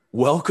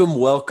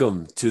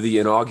Welcome to the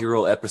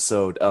inaugural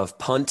episode of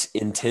Punt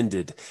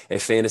Intended, a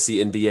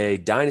fantasy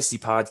NBA dynasty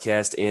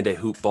podcast and a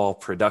hoopball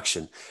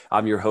production.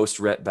 I'm your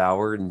host, Rhett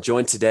Bauer, and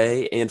joined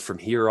today and from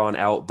here on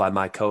out by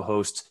my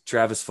co-host,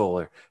 Travis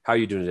Fuller. How are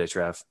you doing today,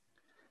 Trav?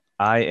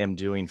 I am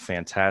doing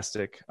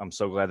fantastic. I'm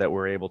so glad that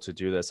we're able to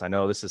do this. I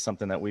know this is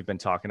something that we've been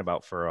talking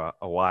about for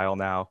a while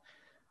now.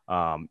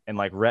 And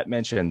like Rhett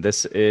mentioned,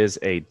 this is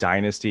a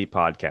dynasty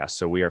podcast.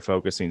 So we are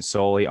focusing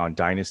solely on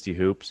dynasty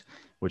hoops,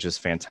 which is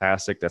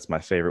fantastic. That's my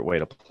favorite way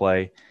to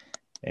play.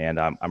 And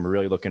I'm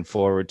really looking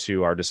forward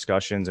to our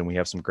discussions, and we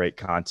have some great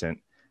content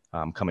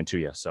coming to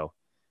you. So,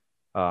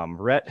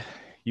 Rhett,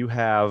 you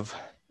have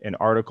an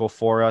article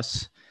for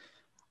us.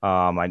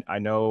 I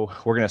know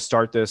we're going to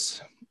start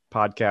this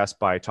podcast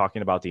by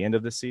talking about the end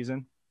of the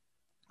season.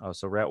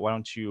 So, Rhett, why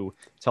don't you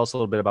tell us a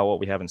little bit about what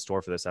we have in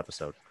store for this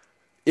episode?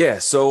 Yeah,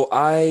 so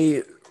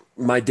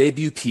my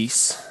debut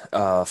piece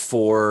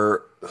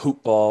for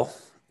Hoopball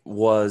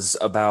was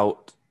about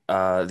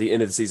the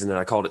end of the season, and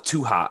I called it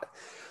Too Hot.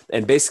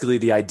 And basically,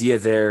 the idea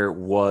there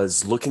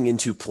was looking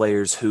into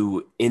players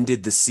who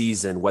ended the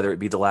season, whether it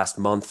be the last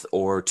month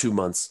or 2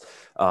 months,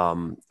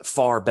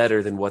 far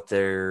better than what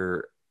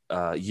their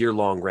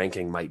year-long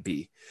ranking might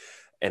be.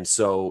 And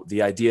so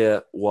the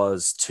idea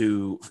was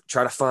to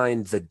try to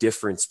find the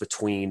difference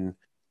between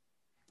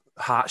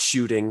hot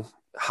shooting,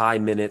 high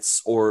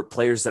minutes, or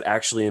players that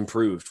actually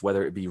improved,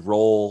 whether it be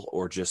role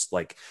or just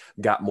like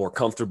got more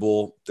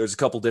comfortable. There's a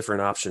couple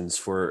different options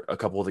for a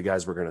couple of the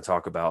guys we're going to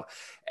talk about,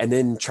 and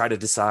then try to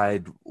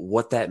decide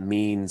what that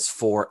means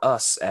for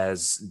us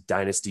as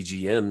dynasty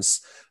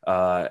GMs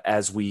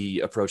as we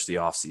approach the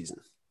off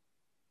season.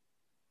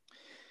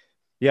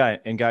 Yeah,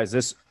 and guys,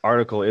 this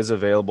article is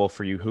available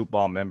for you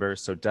Hoopball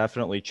members, so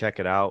definitely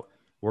check it out.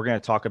 We're going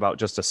to talk about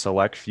just a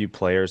select few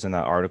players in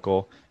that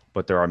article,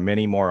 but there are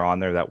many more on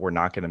there that we're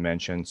not going to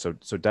mention. So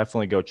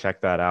definitely go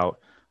check that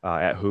out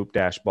at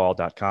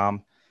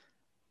hoop-ball.com.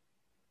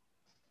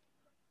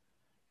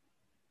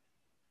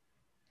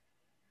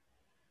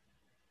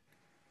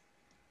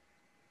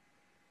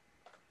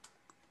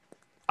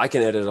 I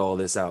can edit all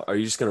this out. Are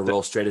you just going to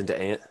roll straight into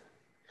Ant?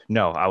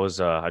 No, I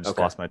just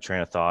lost my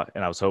train of thought,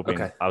 and I was hoping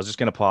I was just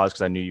going to pause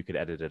because I knew you could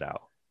edit it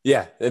out.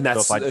 Yeah, and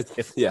that's so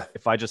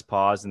if I just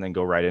pause and then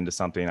go right into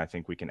something, I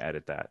think we can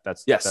edit that.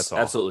 That's all.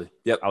 Absolutely.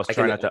 Yep. I was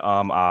trying not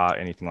to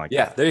anything like that.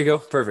 Yeah, there you go.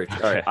 Perfect.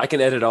 Okay. All right, I can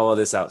edit all of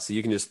this out, so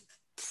you can just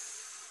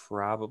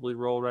probably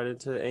roll right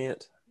into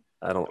Ant.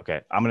 I don't.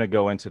 Okay, I'm gonna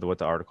go into what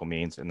the article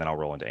means, and then I'll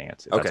roll into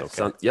Ant. Okay.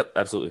 Yep.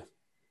 Absolutely.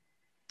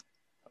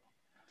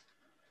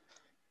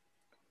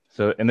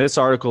 So, and this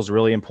article is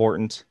really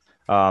important.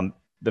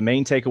 The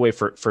main takeaway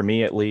for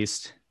me, at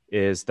least,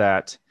 is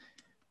that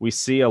we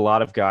see a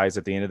lot of guys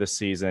at the end of the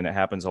season. It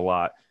happens a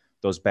lot.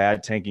 Those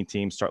bad tanking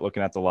teams start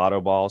looking at the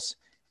lotto balls,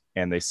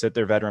 and they sit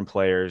their veteran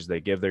players. They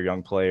give their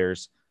young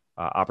players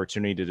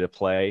opportunity to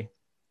play,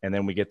 and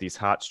then we get these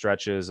hot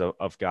stretches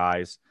of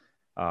guys.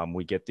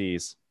 We get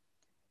these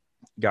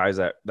guys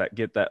that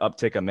get that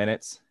uptick of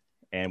minutes,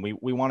 and we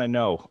want to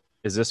know,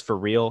 is this for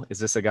real? Is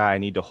this a guy I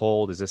need to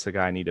hold? Is this a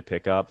guy I need to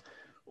pick up?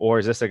 Or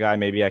is this a guy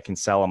maybe I can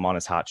sell him on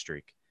his hot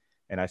streak?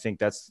 And I think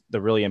that's the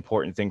really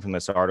important thing from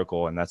this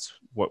article, and that's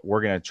what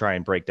we're going to try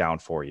and break down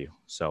for you.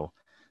 So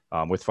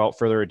without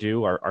further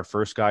ado, our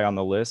first guy on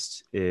the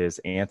list is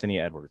Anthony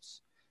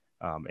Edwards.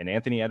 And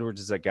Anthony Edwards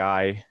is a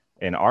guy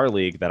in our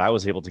league that I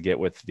was able to get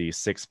with the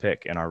 6th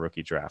pick in our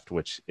rookie draft,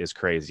 which is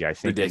crazy. I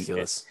think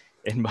ridiculous.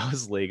 In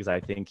most leagues, I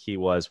think he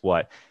was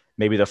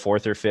maybe the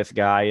 4th or 5th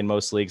guy in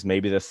most leagues,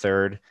 maybe the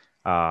 3rd.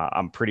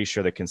 I'm pretty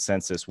sure the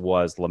consensus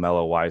was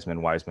LaMelo, Wiseman,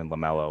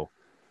 LaMelo.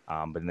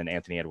 But then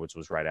Anthony Edwards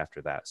was right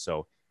after that.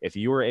 So if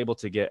you were able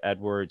to get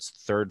Edwards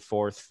 3rd,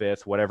 4th,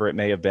 5th, whatever it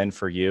may have been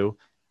for you,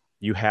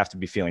 you have to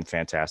be feeling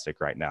fantastic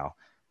right now.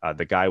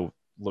 The guy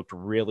looked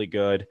really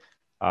good.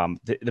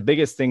 The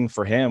biggest thing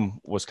for him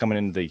was coming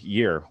into the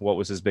year. What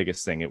was his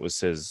biggest thing? It was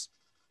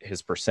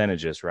his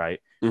percentages, right?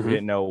 Mm-hmm. We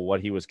didn't know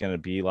what he was going to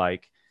be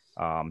like.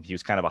 He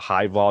was kind of a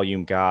high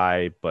volume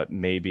guy, but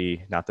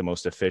maybe not the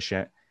most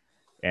efficient.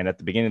 And at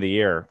the beginning of the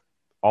year,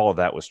 all of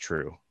that was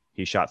true.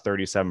 He shot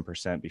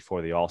 37%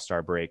 before the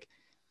All-Star break.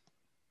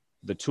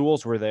 The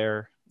tools were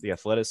there. The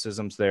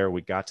athleticism's there.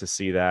 We got to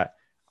see that.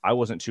 I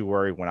wasn't too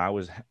worried when I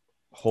was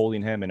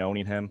holding him and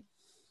owning him.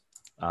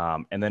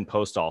 And then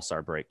post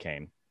All-Star break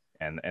came.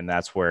 And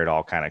that's where it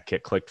all kind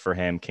of clicked for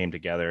him, came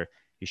together.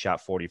 He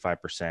shot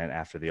 45%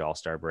 after the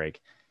All-Star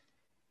break.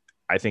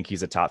 I think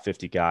he's a top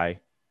 50 guy.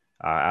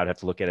 I'd have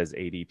to look at his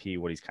ADP,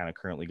 what he's kind of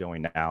currently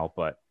going now.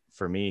 But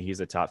for me, he's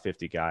a top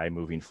 50 guy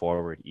moving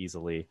forward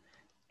easily.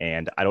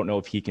 And I don't know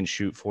if he can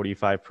shoot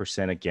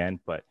 45%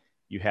 again, but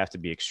you have to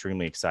be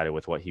extremely excited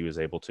with what he was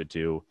able to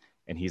do.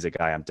 And he's a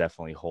guy I'm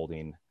definitely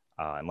holding.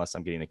 Unless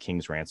I'm getting a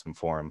king's ransom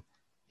for him,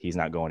 he's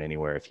not going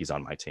anywhere if he's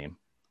on my team.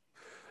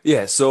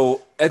 Yeah,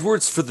 so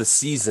Edwards for the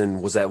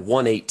season was at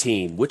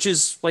 118, which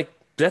is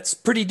that's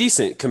pretty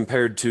decent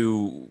compared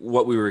to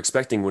what we were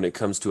expecting when it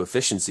comes to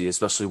efficiency,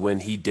 especially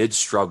when he did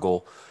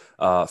struggle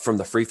from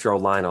the free throw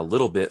line a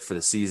little bit for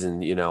the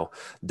season.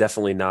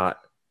 Definitely not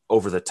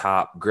over the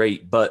top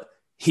great, but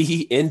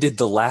he ended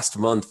the last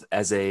month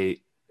as the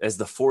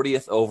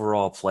 40th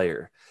overall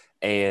player.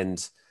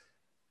 And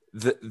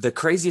the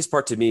craziest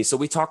part to me, so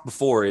we talked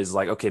before, is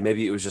like, okay,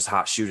 maybe it was just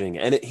hot shooting,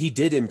 and he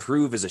did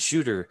improve as a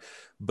shooter,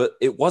 but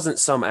it wasn't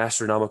some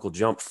astronomical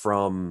jump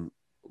from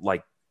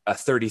like a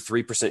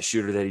 33%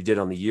 shooter that he did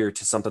on the year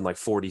to something like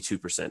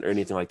 42% or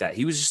anything like that.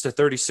 He was just a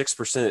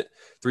 36%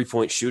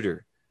 3-point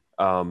shooter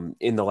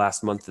in the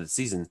last month of the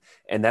season.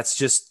 And that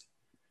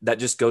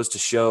just goes to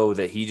show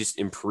that he just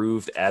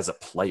improved as a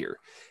player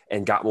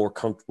and got more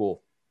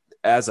comfortable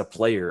as a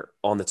player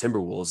on the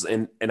Timberwolves.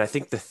 And I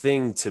think the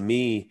thing to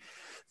me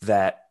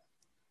that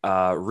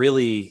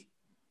really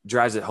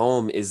drives it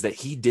home is that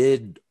he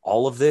did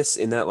all of this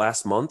in that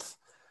last month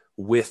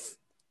with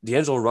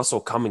D'Angelo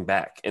Russell coming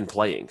back and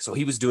playing. So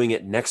he was doing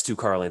it next to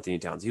Karl Anthony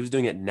Towns. He was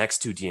doing it next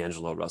to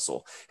D'Angelo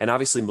Russell. And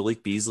obviously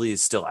Malik Beasley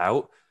is still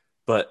out,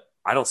 but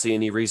I don't see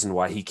any reason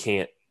why he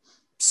can't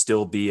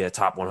still be a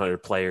top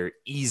 100 player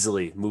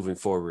easily moving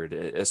forward,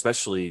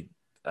 especially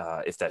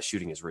if that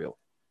shooting is real.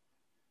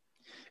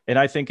 And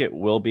I think it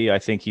will be. I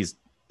think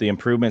the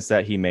improvements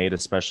that he made,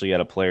 especially at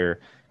a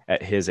player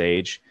at his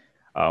age,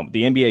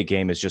 the NBA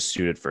game is just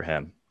suited for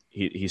him.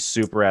 He's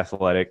super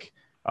athletic.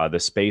 The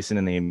spacing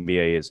in the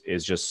NBA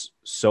is just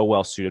so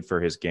well suited for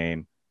his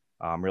game.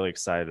 I'm really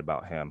excited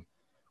about him.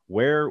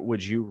 Where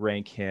would you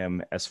rank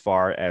him as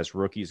far as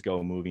rookies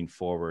go moving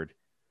forward,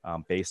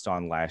 based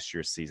on last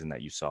year's season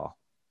that you saw?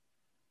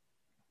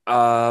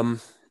 I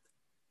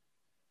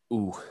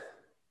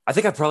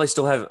think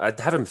I'd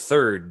have him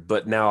third,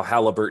 but now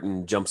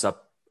Halliburton jumps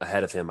up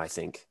ahead of him, I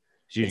think.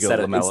 So you go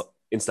LaMelo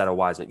instead of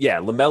Wiseman. Yeah,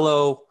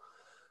 LaMelo,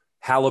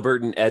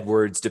 Halliburton,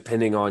 Edwards,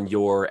 depending on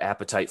your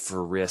appetite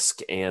for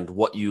risk and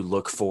what you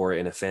look for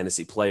in a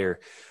fantasy player.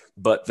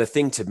 But the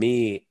thing to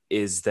me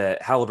is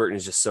that Halliburton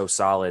is just so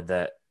solid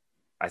that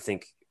I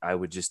think I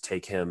would just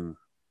take him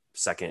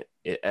second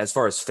as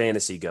far as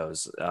fantasy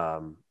goes.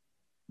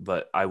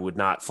 But I would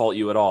not fault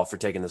you at all for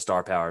taking the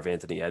star power of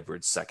Anthony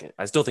Edwards second.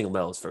 I still think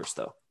LaMelo's first,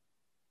 though.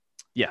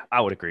 Yeah,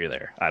 I would agree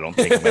there. I don't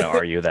think I'm going to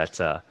argue that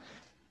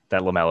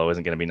LaMelo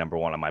isn't going to be number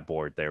one on my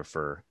board there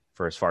for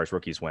as far as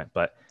rookies went.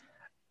 But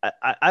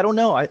I don't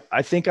know.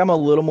 I think I'm a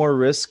little more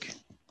risk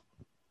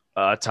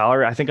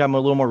tolerant. I think I'm a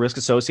little more risk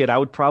associated. I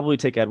would probably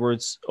take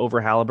Edwards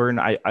over Halliburton.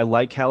 I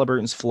like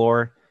Halliburton's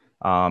floor.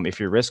 If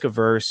you're risk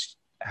averse,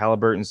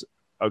 Halliburton's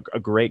a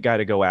great guy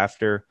to go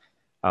after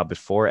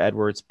before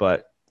Edwards.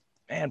 But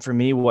man, for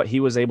me, what he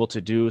was able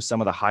to do,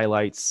 some of the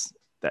highlights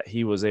that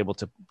he was able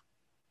to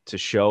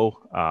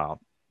show,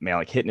 man,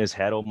 like hitting his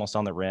head almost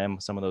on the rim,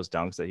 some of those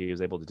dunks that he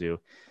was able to do.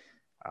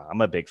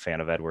 I'm a big fan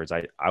of Edwards.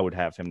 I would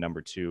have him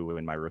number 2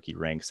 in my rookie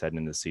ranks heading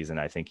into the season.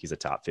 I think he's a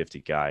top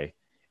 50 guy.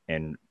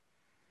 And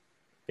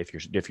if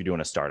you're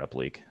doing a startup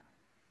league.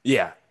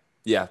 Yeah,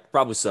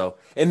 probably so.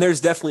 And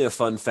there's definitely a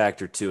fun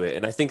factor to it.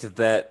 And I think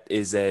that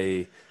is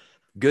a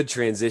good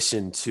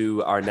transition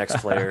to our next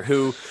player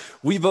who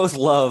we both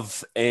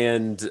love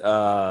and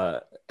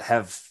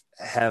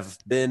have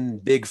been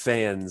big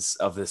fans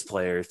of this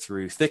player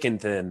through thick and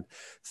thin,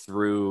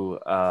 through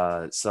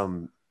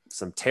some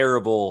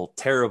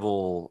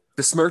terrible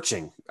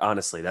besmirching.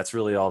 Honestly, that's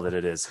really all that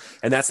it is.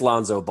 And that's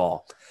Lonzo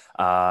Ball.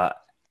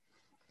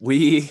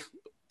 We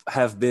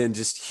have been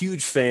just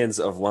huge fans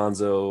of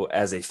Lonzo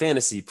as a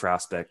fantasy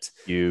prospect.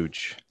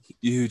 Huge,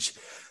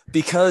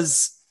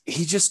 because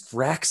he just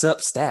racks up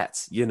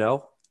stats,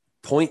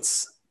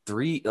 points,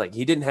 three. Like,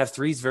 he didn't have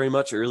threes very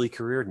much early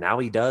career. Now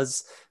he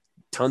does.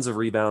 Tons of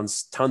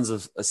rebounds, tons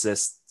of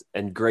assists,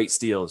 and great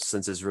steals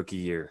since his rookie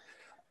year.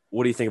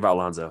 What do you think about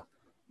Lonzo?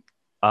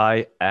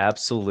 I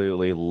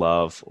absolutely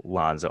love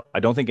Lonzo. I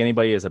don't think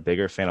anybody is a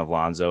bigger fan of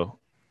Lonzo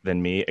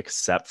than me,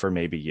 except for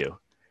maybe you.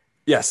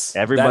 Yes.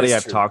 Everybody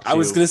I've talked to. I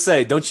was going to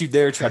say, don't you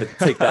dare try to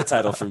take that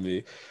title from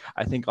me.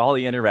 I think all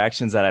the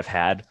interactions that I've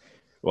had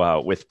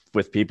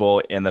with people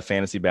in the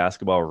fantasy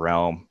basketball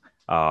realm,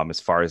 as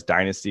far as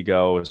dynasty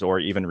goes, or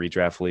even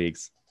redraft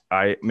leagues,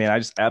 I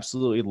just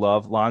absolutely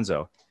love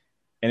Lonzo.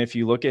 And if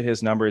you look at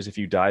his numbers, if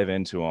you dive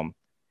into them,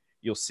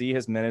 you'll see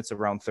his minutes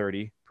around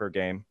 30 per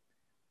game.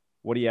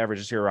 What he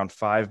averages here, around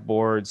 5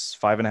 boards,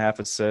 5.5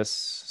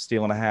 assists,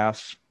 steal and a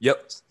half.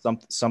 Yep.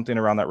 Something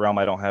around that realm.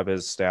 I don't have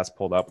his stats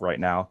pulled up right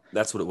now.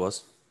 That's what it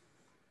was.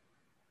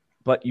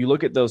 But you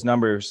look at those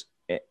numbers,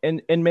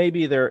 and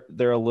maybe they're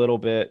a little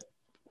bit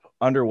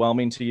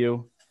underwhelming to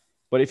you.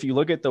 But if you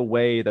look at the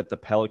way that the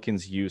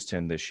Pelicans used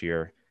him this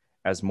year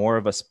as more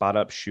of a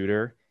spot-up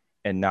shooter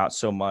and not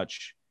so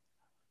much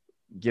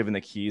given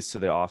the keys to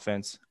the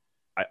offense,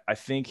 I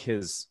think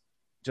his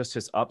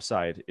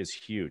upside is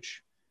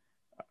huge.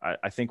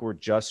 I think we're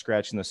just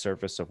scratching the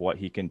surface of what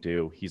he can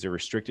do. He's a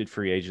restricted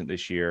free agent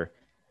this year.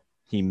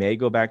 He may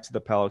go back to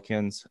the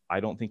Pelicans. I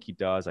don't think he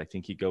does. I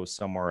think he goes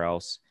somewhere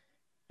else.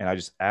 And I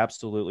just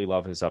absolutely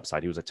love his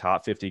upside. He was a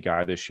top 50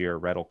 guy this year.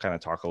 Red will kind of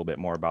talk a little bit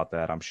more about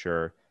that, I'm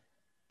sure.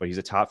 But he's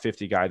a top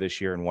 50 guy this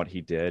year in what he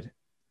did.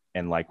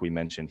 And like we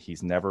mentioned,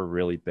 he's never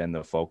really been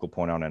the focal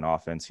point on an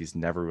offense. He's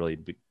never really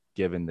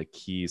given the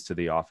keys to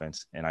the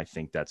offense. And I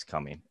think that's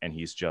coming. And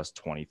he's just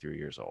 23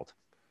 years old.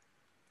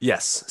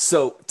 Yes.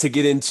 So to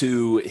get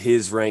into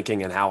his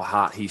ranking and how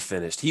hot he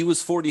finished, he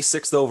was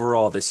 46th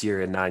overall this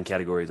year in 9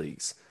 category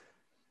leagues.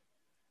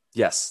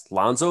 Yes,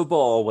 Lonzo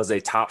Ball was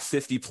a top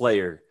 50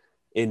 player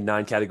in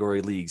 9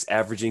 category leagues,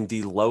 averaging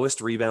the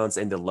lowest rebounds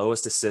and the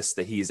lowest assists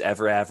that he's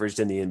ever averaged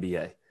in the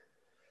NBA.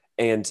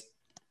 And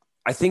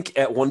I think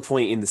at one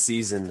point in the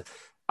season,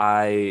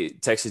 I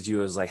texted you.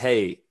 I was like,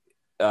 "Hey,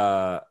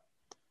 uh,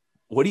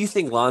 what do you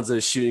think Lonzo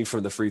is shooting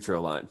from the free throw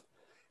line?"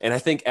 And I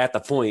think at the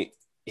point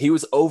he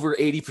was over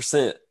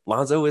 80%.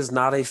 Lonzo is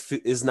not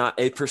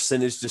a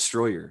percentage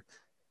destroyer.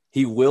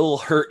 He will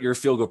hurt your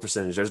field goal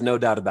percentage. There's no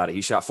doubt about it.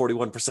 He shot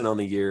 41% on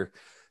the year.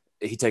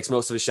 He takes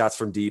most of his shots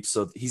from deep,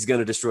 so he's going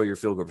to destroy your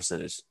field goal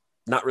percentage.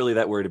 Not really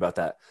that worried about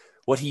that.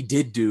 What he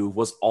did do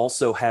was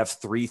also have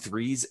 3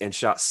 threes and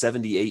shot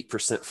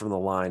 78% from the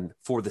line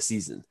for the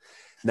season.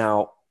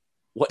 Now,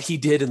 what he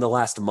did in the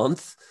last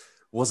month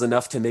was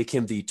enough to make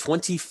him the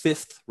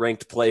 25th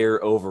ranked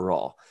player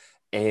overall.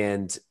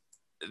 And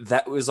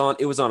it was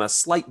on a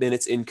slight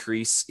minutes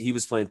increase. He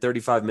was playing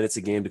 35 minutes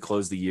a game to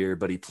close the year,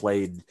 but he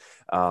played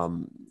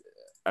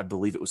I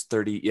believe it was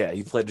 30. Yeah,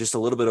 he played just a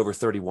little bit over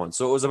 31.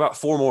 So it was about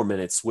 4 more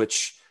minutes,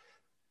 which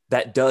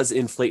that does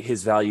inflate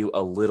his value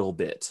a little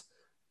bit.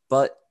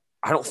 But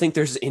I don't think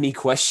there's any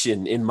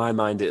question in my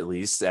mind, at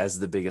least as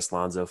the biggest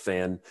Lonzo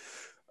fan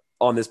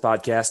on this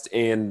podcast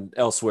and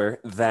elsewhere,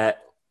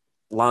 that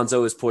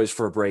Lonzo is poised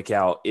for a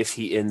breakout if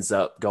he ends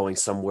up going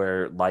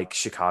somewhere like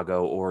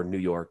Chicago or New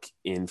York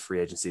in free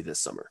agency this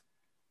summer.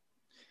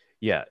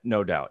 Yeah,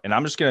 no doubt. And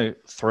I'm just going to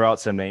throw out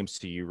some names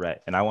to you,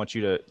 Rhett, and I want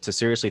you to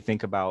seriously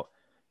think about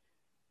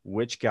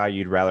which guy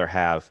you'd rather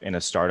have in a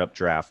startup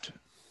draft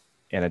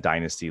in a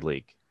dynasty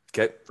league.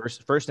 Okay.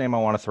 First name I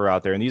want to throw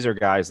out there, and these are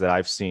guys that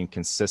I've seen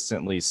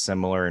consistently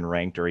similar in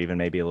ranked or even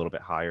maybe a little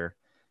bit higher.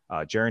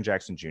 Jaren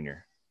Jackson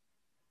Jr.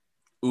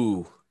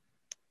 Ooh.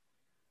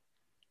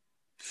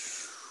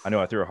 I know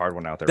I threw a hard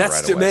one out there.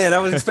 That's right away. Man, I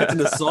was expecting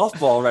a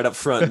softball right up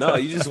front. No,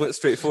 you just went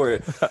straight for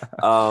it.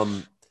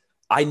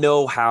 I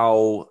know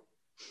how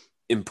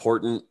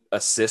important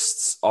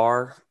assists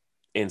are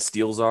and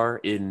steals are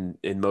in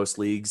most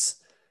leagues,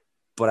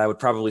 but I would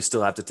probably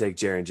still have to take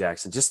Jaren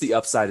Jackson. Just the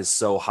upside is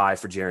so high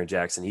for Jaren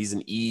Jackson. He's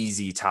an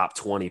easy top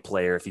 20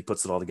 player if he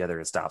puts it all together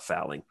and stops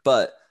fouling.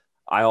 But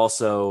I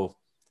also,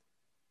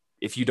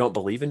 if you don't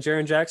believe in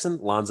Jaren Jackson,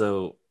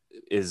 Lonzo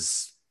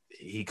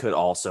he could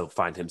also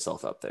find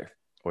himself up there.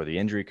 Or the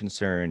injury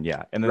concern,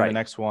 yeah. And then right. The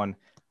next one,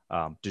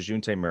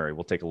 DeJounte Murray.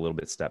 We'll take a little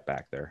bit step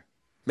back there.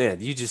 Man,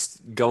 you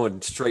just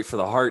going straight for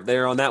the heart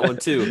there on that one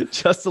too.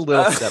 Just a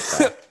little step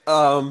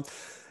back.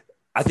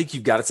 I think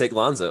you've got to take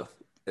Lonzo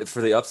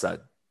for the upside.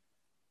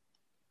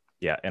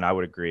 Yeah, and I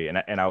would agree.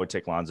 And I would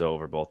take Lonzo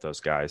over both those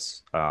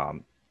guys.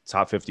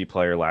 Top 50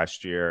 player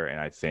last year, and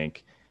I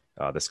think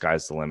the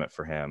sky's the limit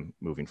for him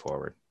moving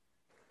forward.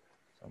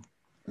 So.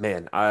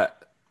 Man,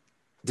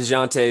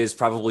 DeJounte is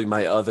probably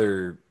my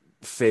other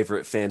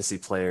favorite fantasy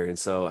player, and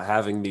so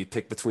having me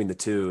pick between the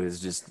two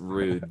is just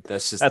rude.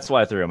 That's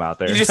why I threw him out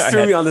there. You just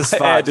threw me on the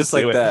spot just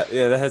like that.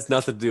 Yeah, that has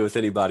nothing to do with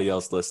anybody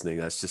else listening.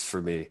 That's just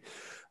for me.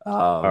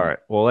 All right.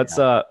 Well,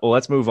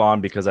 let's move on,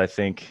 because I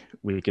think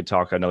we could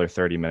talk another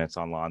 30 minutes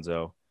on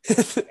Lonzo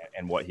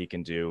and what he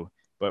can do.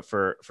 But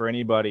for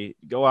anybody,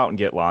 go out and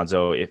get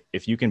Lonzo.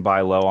 If you can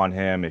buy low on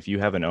him, if you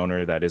have an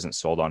owner that isn't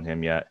sold on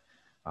him yet,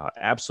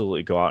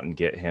 absolutely go out and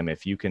get him.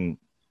 If you can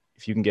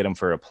get him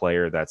for a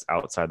player that's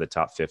outside the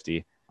top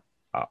 50,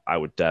 I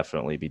would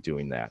definitely be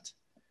doing that.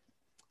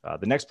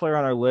 The next player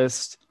on our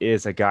list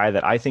is a guy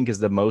that I think is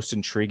the most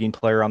intriguing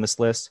player on this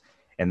list,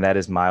 and that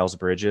is Miles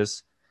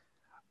Bridges.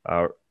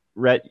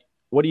 Rhett,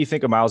 what do you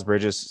think of Miles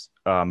Bridges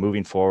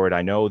moving forward?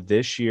 I know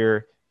this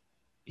year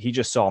he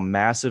just saw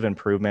massive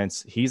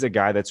improvements. He's a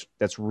guy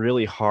that's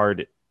really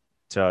hard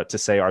to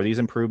say, are these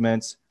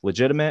improvements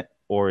legitimate,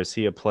 or is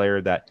he a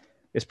player that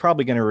is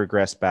probably going to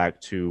regress back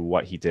to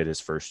what he did his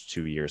first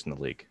 2 years in the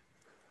league?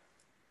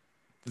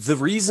 The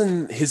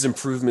reason his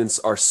improvements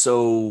are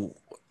so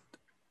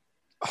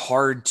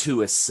hard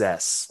to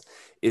assess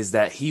is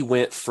that he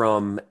went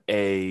from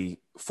a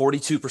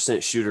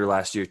 42% shooter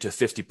last year to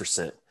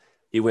 50%.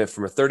 He went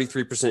from a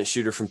 33%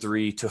 shooter from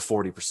three to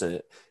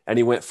 40%. And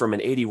he went from an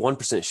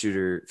 81%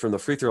 shooter from the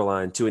free throw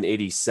line to an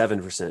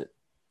 87%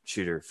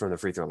 shooter from the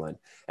free throw line.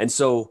 And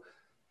so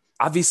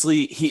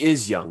obviously he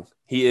is young.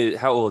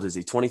 How old is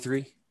he?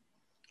 23?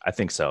 I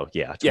think so.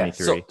 Yeah.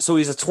 23. Yeah. So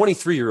he's a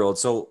 23-year-old.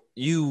 So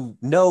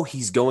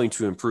he's going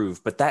to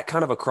improve, but that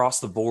kind of across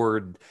the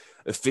board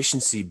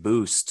efficiency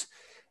boost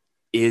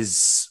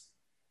is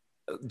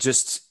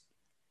just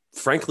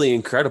frankly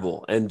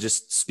incredible and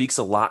just speaks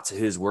a lot to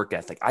his work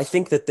ethic. I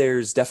think that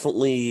there's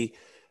definitely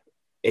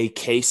a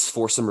case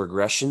for some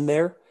regression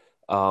there.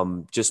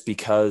 Just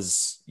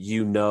because,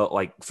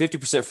 like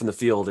 50% from the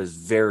field is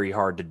very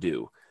hard to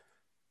do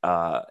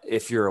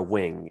if you're a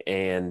wing.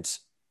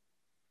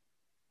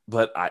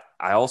 But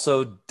I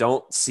also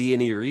don't see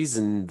any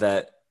reason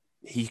that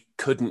he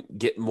couldn't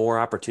get more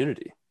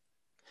opportunity.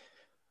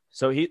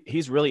 So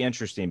he's really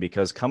interesting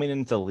because coming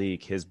into the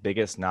league, his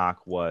biggest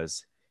knock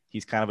was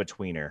he's kind of a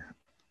tweener.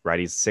 right?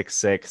 He's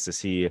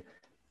 6'6".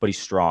 But he's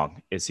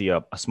strong. Is he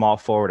a small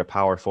forward, a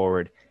power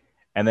forward?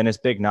 And then his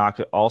big knock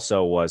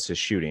also was his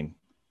shooting.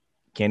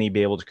 Can he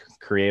be able to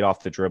create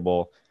off the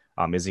dribble?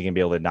 Is he going to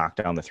be able to knock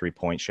down the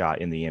 3-point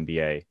shot in the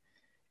NBA?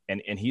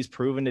 And he's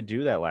proven to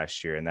do that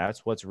last year. And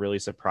that's what's really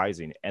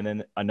surprising. And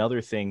then another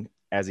thing,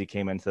 as he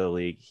came into the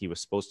league, he was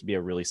supposed to be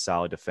a really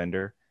solid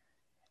defender.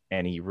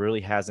 And he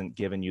really hasn't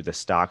given you the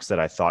stocks that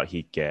I thought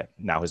he'd get.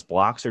 Now, his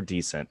blocks are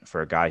decent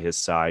for a guy his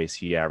size.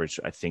 He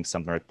averaged, I think,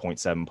 something like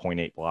 0.7,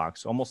 0.8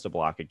 blocks, almost a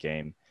block a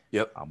game.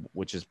 Yep.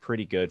 Which is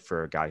pretty good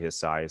for a guy his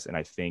size. And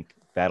I think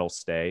that'll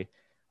stay.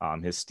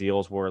 His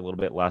steals were a little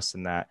bit less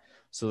than that.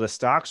 So the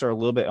stocks are a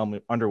little bit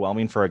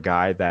underwhelming for a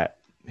guy that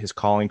his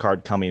calling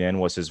card coming in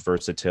was his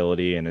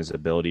versatility and his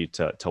ability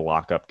to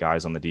lock up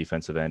guys on the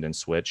defensive end and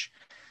switch.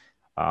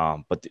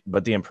 But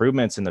the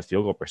improvements in the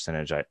field goal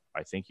percentage, I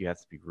think you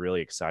have to be really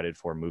excited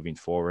for moving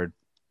forward.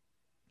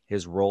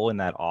 His role in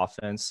that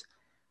offense,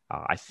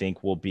 I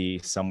think, will be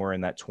somewhere in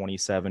that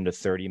 27 to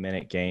 30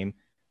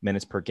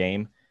 minutes per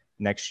game.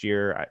 Next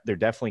year, they're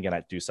definitely going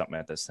to do something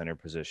at the center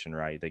position,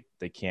 right?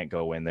 They can't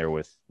go in there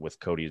with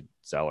Cody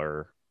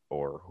Zeller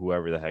or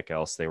whoever the heck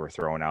else they were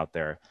throwing out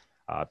there.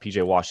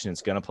 PJ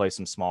Washington's going to play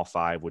some small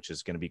five, which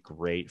is going to be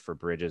great for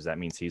Bridges. That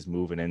means he's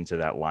moving into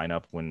that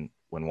lineup when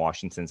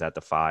Washington's at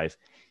the five.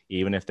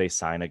 Even if they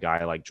sign a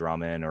guy like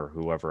Drummond or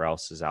whoever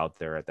else is out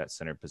there at that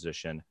center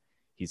position,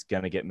 he's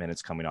going to get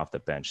minutes coming off the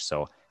bench.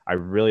 So I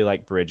really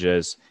like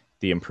Bridges.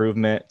 The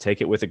improvement, take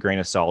it with a grain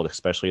of salt,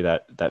 especially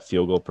that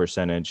field goal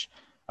percentage.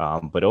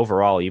 But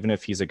overall, even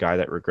if he's a guy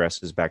that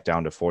regresses back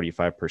down to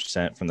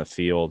 45% from the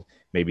field,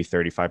 maybe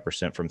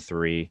 35% from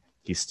three,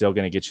 he's still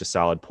going to get you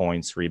solid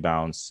points,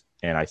 rebounds,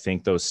 and I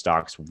think those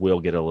stocks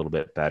will get a little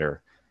bit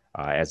better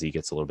as he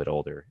gets a little bit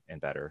older and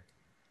better.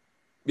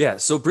 Yeah,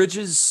 so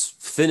Bridges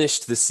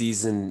finished the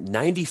season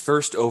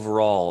 91st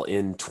overall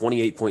in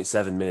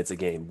 28.7 minutes a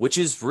game, which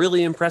is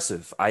really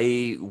impressive.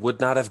 I would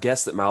not have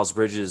guessed that Miles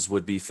Bridges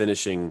would be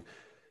finishing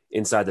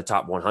inside the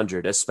top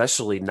 100,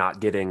 especially not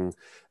getting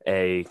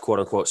a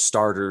quote-unquote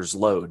starter's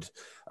load.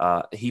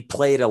 He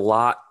played a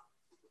lot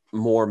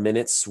more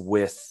minutes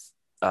with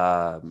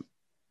Gordon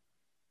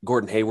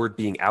Hayward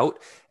being out,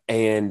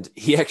 and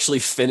he actually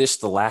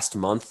finished the last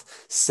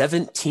month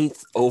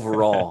 17th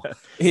overall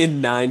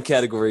in 9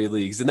 category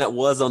leagues, and that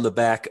was on the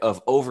back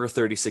of over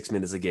 36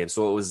 minutes a game.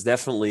 So it was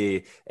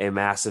definitely a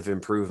massive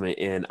improvement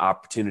in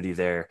opportunity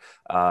there,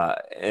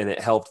 and it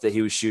helped that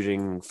he was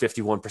shooting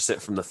 51%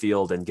 from the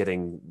field and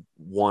getting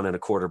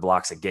 1.25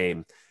 blocks a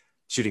game,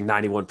 shooting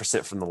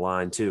 91% from the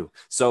line too.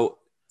 So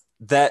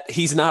that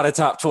he's not a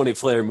top 20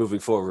 player moving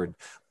forward,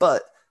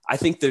 but I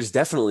think there's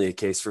definitely a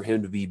case for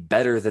him to be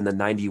better than the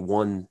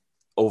 91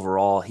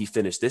 overall he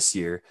finished this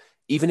year,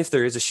 even if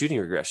there is a shooting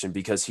regression,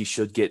 because he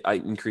should get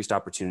increased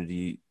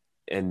opportunity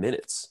and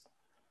minutes.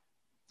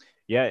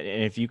 Yeah,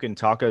 and if you can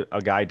talk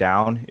a guy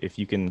down, if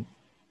you can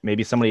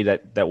maybe somebody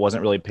that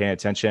wasn't really paying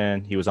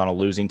attention, he was on a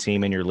losing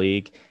team in your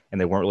league and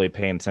they weren't really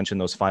paying attention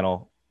those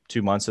final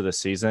 2 months of the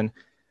season,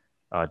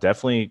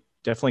 definitely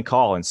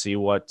call and see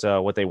what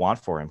they want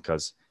for him,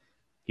 because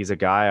he's a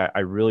guy I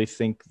really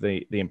think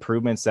the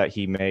improvements that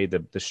he made,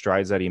 the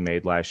strides that he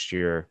made last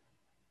year,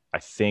 I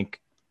think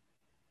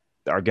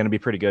are going to be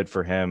pretty good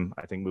for him.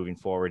 I think moving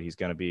forward, he's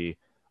going to be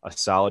a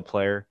solid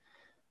player.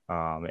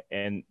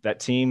 And that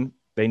team,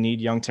 they need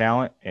young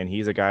talent, and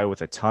he's a guy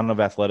with a ton of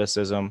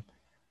athleticism.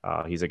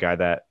 He's a guy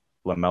that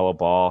LaMelo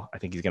Ball, I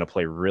think he's going to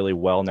play really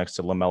well next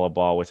to LaMelo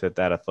Ball with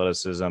that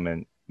athleticism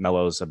and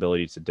Melo's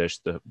ability to dish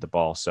the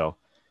ball. So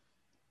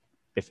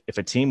if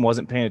a team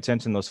wasn't paying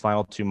attention those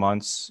final 2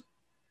 months,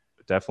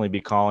 definitely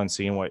be calling,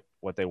 seeing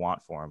what they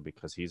want for him,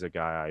 because he's a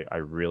guy I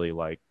really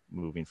like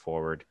moving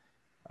forward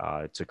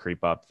to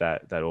creep up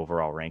that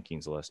overall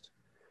rankings list.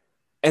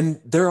 And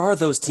there are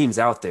those teams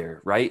out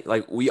there, right?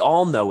 Like, we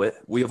all know it.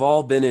 We've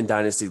all been in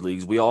dynasty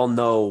leagues. We all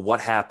know what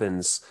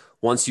happens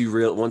once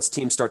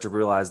teams start to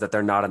realize that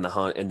they're not in the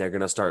hunt and they're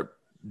going to start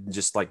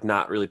just like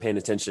not really paying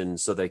attention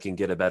so they can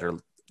get a better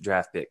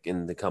draft pick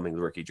in the coming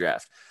rookie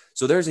draft.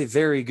 So there's a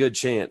very good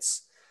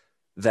chance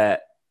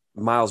that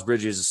Miles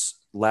Bridges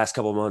last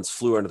couple of months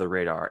flew under the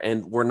radar.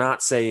 And we're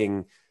not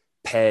saying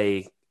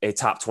pay a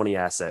top 20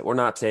 asset. We're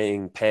not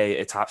saying pay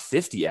a top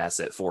 50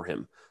 asset for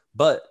him,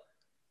 but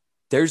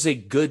there's a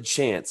good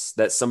chance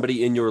that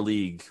somebody in your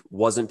league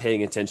wasn't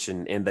paying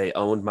attention and they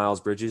owned Miles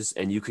Bridges,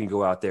 and you can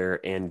go out there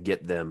and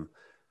get them,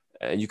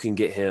 and you can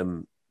get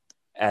him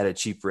at a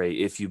cheap rate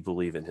if you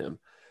believe in him.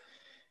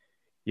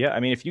 Yeah, I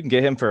mean, if you can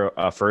get him for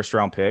a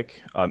first-round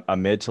pick, a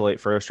mid to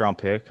late first-round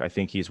pick, I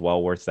think he's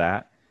well worth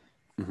that.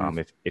 Mm-hmm.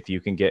 If you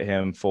can get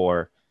him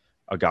for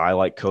a guy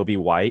like Kobe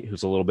White,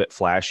 who's a little bit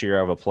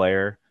flashier of a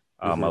player,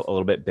 a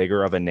little bit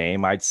bigger of a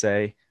name, I'd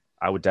say,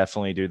 I would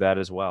definitely do that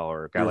as well.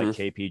 Or a guy like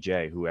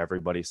KPJ, who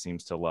everybody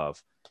seems to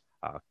love.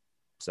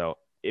 So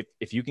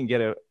if you can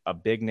get a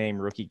big name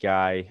rookie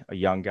guy, a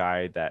young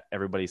guy that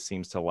everybody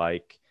seems to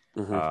like,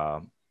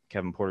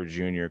 Kevin Porter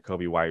Jr.,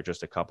 Kobe White,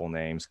 just a couple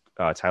names,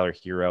 Tyler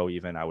Hero,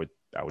 even I would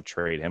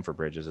trade him for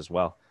Bridges as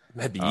well.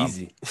 That'd be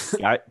easy.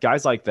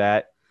 Guys like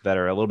that, that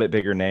are a little bit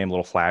bigger name, a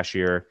little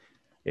flashier.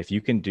 If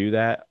you can do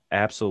that,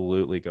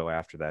 absolutely go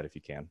after that if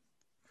you can.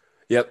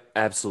 Yep,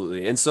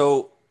 absolutely. And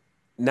so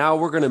now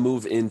we're going to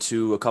move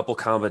into a couple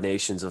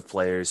combinations of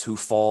players who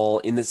fall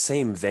in the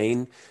same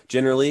vein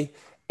generally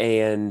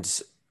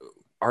and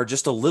are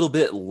just a little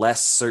bit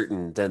less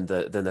certain than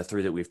the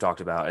three that we've talked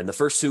about. And the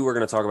first two we're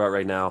going to talk about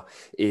right now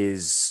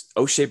is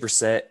O'Shea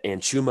Brissett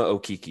and Chuma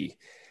Okeke.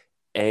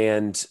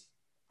 And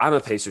I'm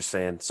a Pacers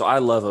fan, so I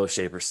love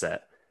O'Shea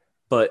Brissett.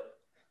 But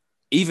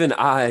even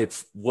I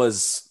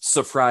was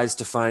surprised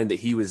to find that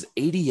he was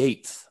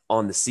 88th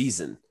on the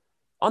season.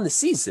 On the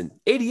season,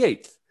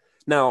 88th.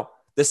 Now,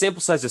 the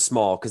sample size is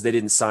small because they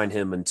didn't sign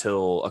him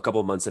until a couple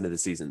of months into the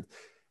season.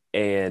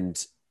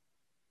 And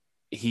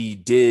he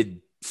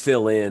did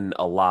fill in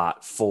a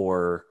lot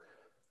for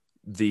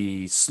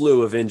the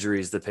slew of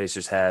injuries the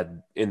Pacers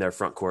had in their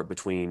front court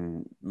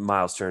between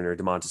Miles Turner,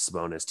 Domantas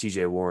Sabonis,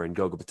 TJ Warren,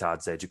 Goga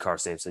Bitadze, Jakar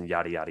Sampson,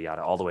 yada, yada,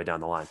 yada, all the way down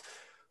the line.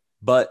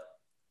 But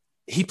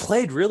he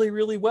played really,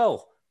 really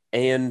well.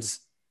 And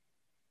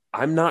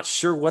I'm not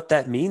sure what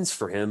that means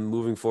for him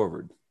moving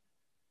forward.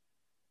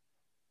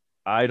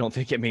 I don't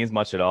think it means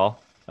much at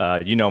all.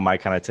 You know my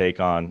kind of take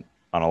on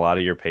a lot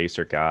of your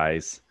Pacer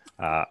guys.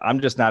 I'm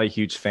just not a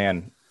huge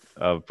fan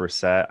of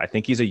Brissett. I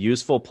think he's a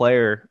useful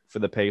player for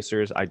the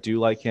Pacers. I do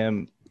like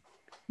him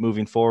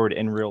moving forward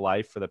in real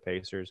life for the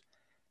Pacers.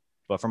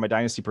 But from a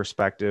dynasty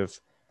perspective,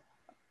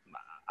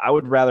 I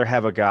would rather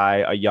have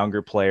a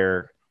younger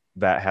player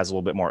that has a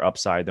little bit more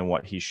upside than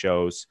what he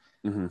shows.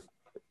 Mm-hmm.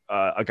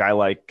 A guy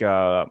like,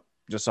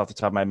 just off the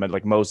top of my head,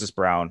 like Moses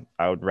Brown,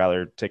 I would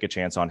rather take a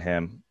chance on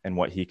him and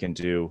what he can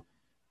do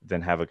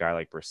than have a guy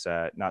like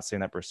Brissett. Not saying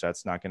that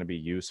Brissett's not going to be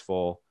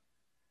useful,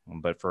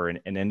 but for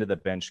an end of the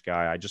bench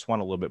guy, I just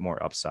want a little bit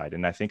more upside.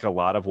 And I think a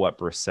lot of what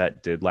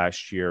Brissett did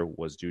last year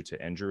was due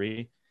to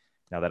injury.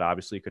 Now that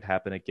obviously could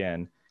happen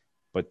again,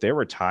 but there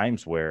were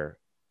times where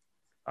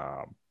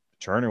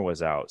Turner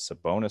was out,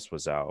 Sabonis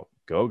was out,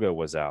 Goga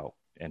was out,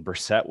 and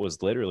Brissett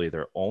was literally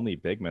their only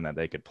big man that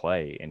they could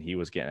play, and he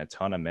was getting a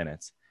ton of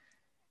minutes.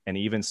 And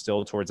even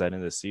still towards that end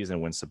of the season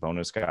when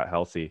Sabonis got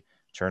healthy,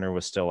 Turner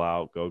was still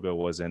out, Goga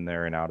was in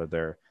there and out of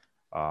there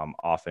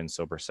often.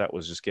 So Brissett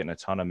was just getting a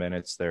ton of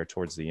minutes there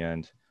towards the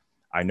end.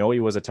 I know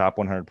he was a top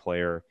 100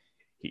 player.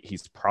 He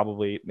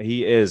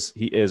is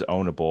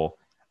ownable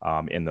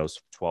in those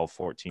 12,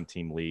 14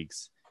 team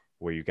leagues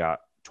where you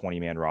got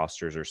 20-man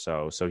rosters or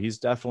so. So he's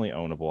definitely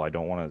ownable. I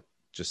don't want to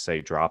just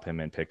say drop him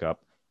and pick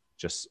up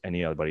just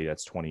anybody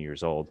that's 20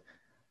 years old.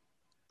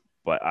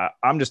 But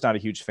I'm just not a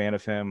huge fan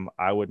of him.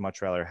 I would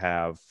much rather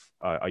have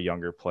a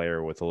younger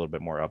player with a little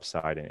bit more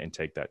upside and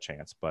take that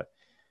chance. But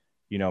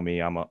you know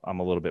me, I'm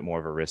a little bit more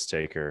of a risk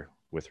taker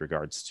with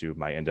regards to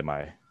the end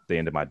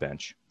of my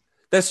bench.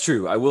 That's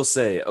true. I will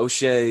say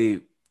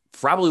O'Shea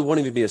probably won't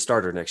even be a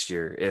starter next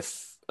year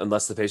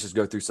unless the Pacers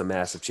go through some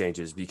massive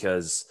changes,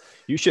 because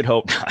you should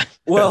hope not.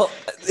 Well,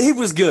 he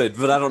was good,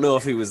 but I don't know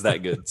if he was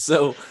that good.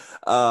 So,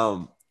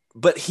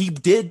 but he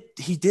did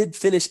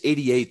finish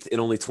 88th in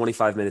only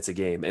 25 minutes a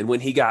game. And when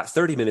he got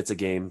 30 minutes a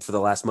game for the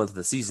last month of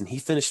the season, he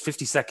finished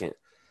 52nd.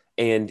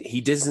 And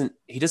he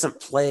doesn't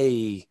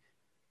play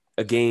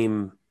a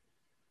game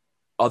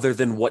other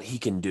than what he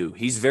can do.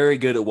 He's very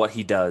good at what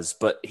he does,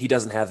 but he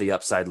doesn't have the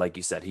upside. Like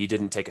you said, he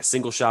didn't take a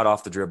single shot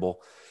off the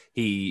dribble.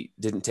 He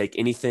didn't take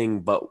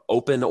anything but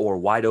open or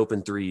wide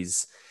open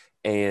threes.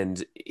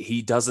 And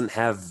he doesn't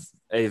have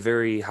a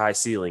very high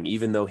ceiling,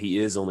 even though he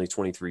is only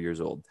 23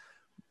 years old.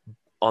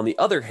 On the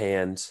other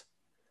hand,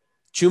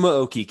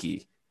 Chuma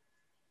Okeke,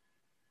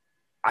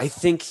 I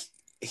think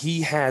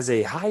he has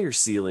a higher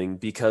ceiling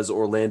because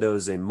Orlando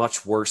is a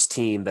much worse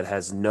team that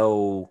has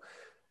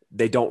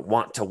they don't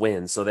want to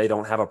win. So they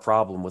don't have a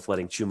problem with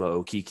letting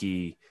Chuma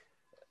Okeke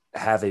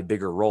have a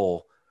bigger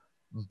role.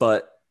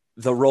 But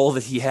the role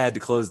that he had to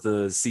close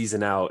the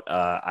season out,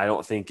 I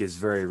don't think is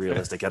very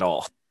realistic at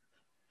all.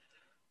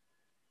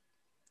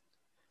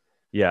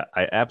 Yeah,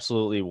 I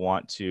absolutely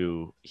want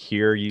to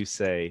hear you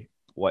say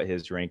what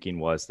his ranking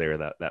was there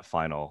that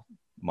final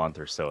month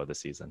or so of the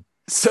season.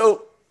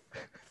 So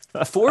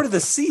for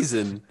the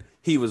season,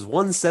 he was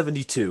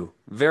 172.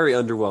 Very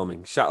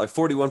underwhelming. Shot like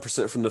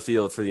 41% from the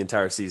field for the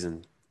entire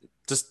season.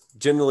 Just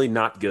generally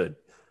not good.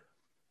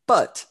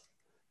 But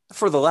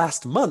for the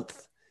last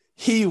month,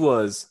 he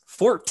was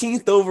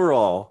 14th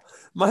overall.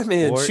 My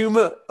man,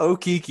 Chuma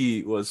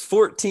Okeke was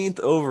 14th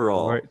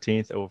overall.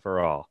 14th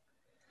overall.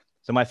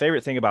 So my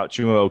favorite thing about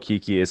Chuma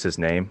Okeke is his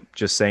name.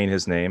 Just saying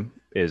his name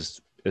is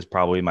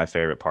probably my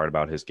favorite part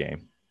about his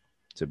game,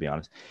 to be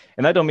honest.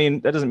 And that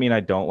doesn't mean I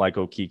don't like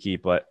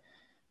Okeke, but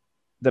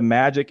the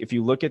Magic, if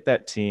you look at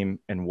that team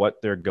and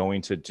what they're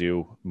going to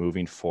do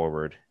moving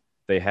forward,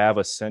 they have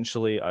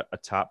essentially a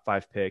top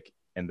 5 pick,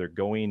 and they're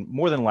going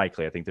more than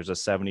likely, I think there's a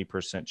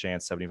 70%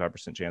 chance,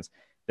 75% chance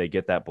they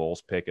get that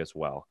Bulls pick as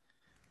well.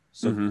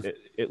 So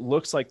it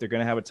looks like they're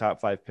going to have a top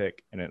 5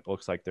 pick, and it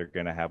looks like they're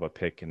going to have a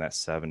pick in that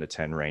 7 to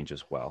 10 range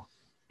as well.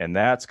 And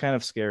that's kind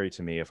of scary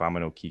to me if I'm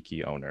an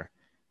Okeke owner.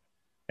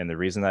 And the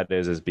reason that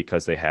is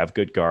because they have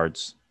good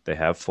guards. They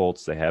have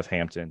Fultz, they have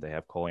Hampton, they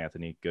have Cole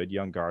Anthony, good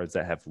young guards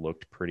that have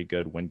looked pretty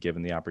good when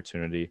given the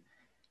opportunity.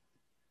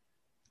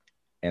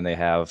 And they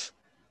have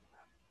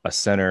a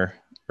center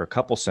or a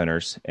couple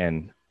centers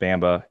in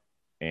Bamba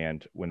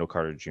and Wendell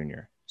Carter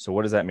Jr. So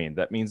what does that mean?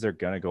 That means they're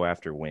going to go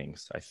after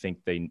wings. I think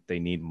they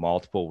need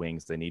multiple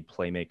wings. They need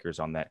playmakers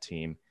on that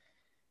team.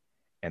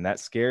 And that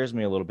scares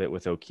me a little bit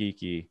with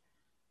Okeke.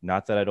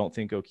 Not that I don't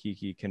think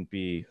Okeke can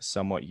be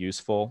somewhat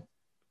useful,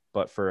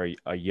 but for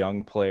a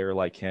young player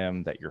like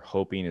him that you're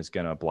hoping is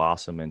going to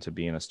blossom into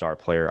being a star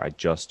player, I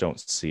just don't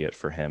see it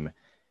for him.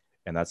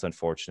 And that's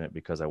unfortunate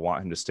because I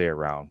want him to stay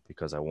around,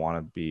 because I want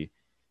to be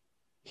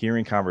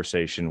hearing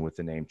conversation with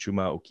the name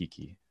Chuma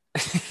Okeke.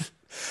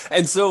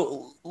 And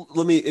so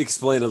let me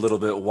explain a little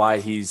bit why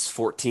he's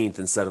 14th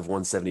instead of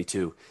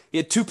 172. He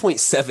had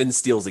 2.7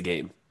 steals a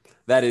game.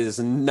 That is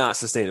not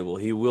sustainable.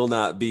 He will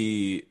not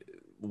be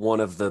one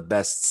of the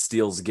best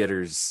steals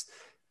getters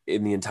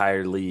in the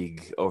entire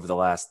league over the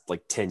last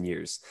like 10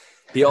 years.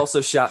 He also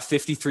shot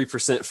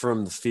 53%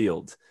 from the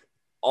field.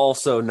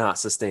 Also not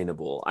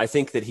sustainable. I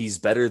think that he's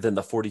better than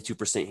the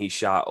 42% he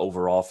shot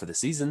overall for the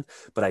season,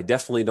 but I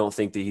definitely don't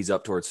think that he's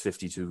up towards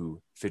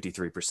 52,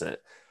 53%.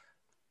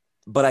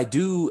 But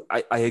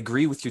I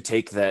agree with your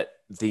take that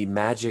the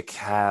Magic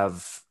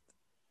have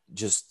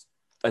just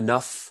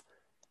enough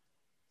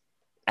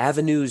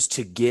avenues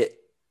to get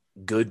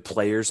good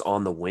players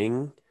on the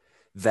wing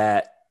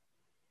that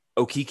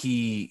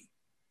Okeke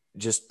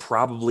just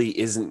probably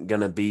isn't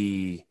going to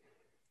be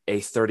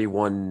a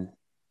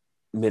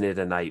 31-minute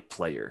a night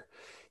player.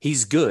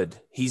 He's good.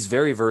 He's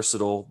very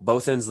versatile,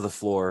 both ends of the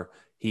floor.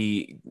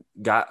 He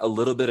got a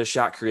little bit of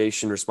shot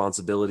creation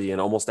responsibility and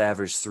almost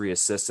averaged 3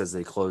 assists as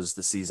they closed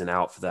the season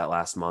out for that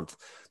last month.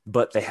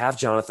 But they have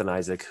Jonathan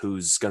Isaac,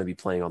 who's going to be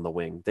playing on the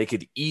wing. They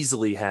could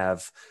easily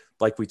have,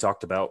 like we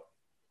talked about,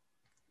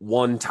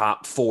 one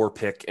top 4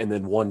 pick and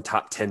then one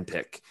top 10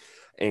 pick.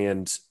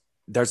 And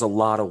there's a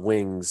lot of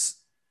wings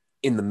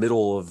in the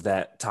middle of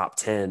that top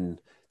 10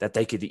 that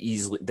they could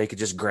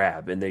just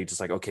grab, and they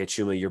just like, okay,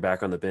 Chuma, you're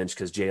back on the bench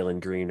because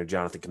Jalen Green or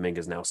Jonathan Kuminga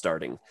is now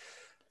starting.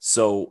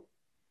 So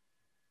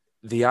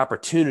the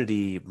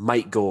opportunity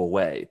might go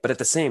away, but at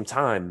the same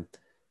time,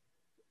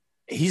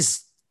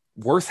 he's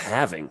worth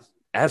having.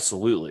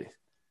 Absolutely.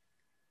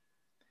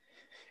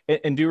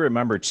 And do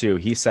remember too,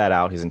 he sat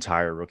out his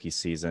entire rookie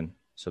season.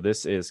 So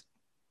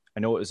I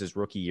know it was his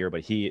rookie year,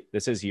 but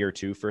this is year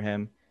 2 for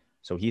him.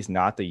 So he's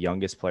not the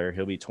youngest player.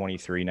 He'll be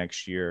 23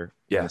 next year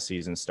when the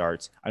season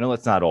starts. I know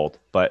that's not old,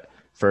 but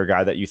for a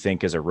guy that you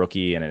think is a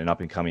rookie and an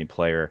up and coming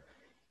player,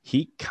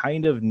 he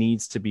kind of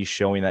needs to be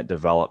showing that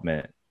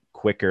development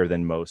quicker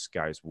than most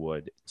guys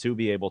would to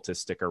be able to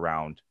stick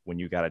around when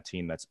you got a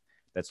team that's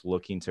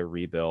looking to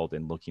rebuild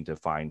and looking to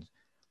find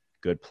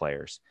good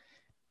players.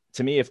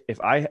 To me,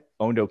 if I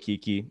owned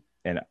Okeke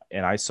and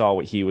I saw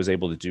what he was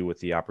able to do with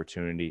the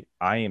opportunity,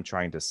 I am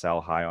trying to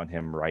sell high on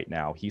him right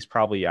now. He's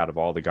probably, out of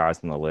all the guys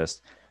on the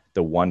list,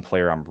 the one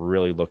player I'm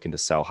really looking to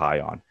sell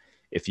high on.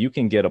 If you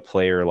can get a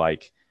player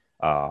like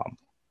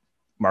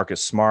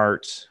Marcus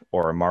Smart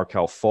or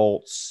Markelle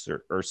Fultz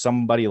or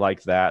somebody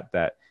like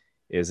that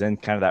is in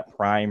kind of that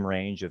prime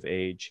range of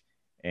age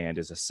and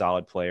is a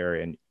solid player,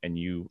 and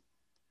you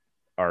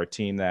are a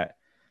team that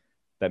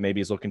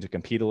maybe is looking to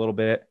compete a little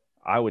bit,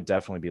 I would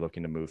definitely be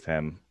looking to move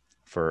him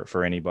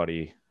for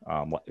anybody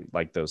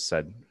like those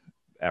said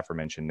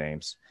aforementioned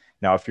names.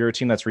 Now, if you're a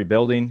team that's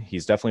rebuilding,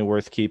 he's definitely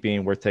worth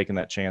keeping, worth taking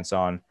that chance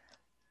on.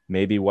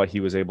 Maybe what he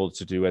was able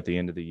to do at the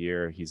end of the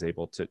year, he's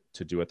able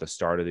to do at the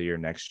start of the year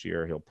next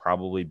year. He'll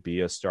probably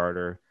be a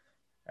starter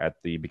at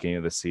the beginning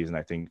of the season.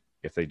 I think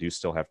if they do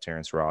still have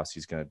Terrence Ross,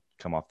 he's going to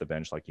come off the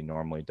bench like he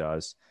normally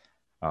does.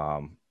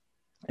 And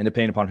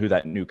depending upon who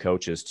that new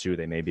coach is too,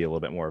 they may be a little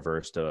bit more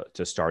averse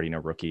to starting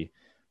a rookie.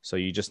 So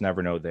you just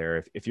never know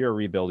there. If you're a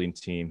rebuilding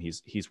team,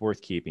 he's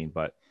worth keeping.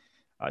 But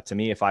to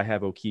me, if I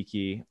have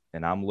Okeke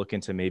and I'm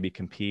looking to maybe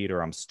compete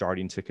or I'm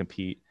starting to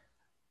compete,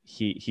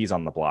 he's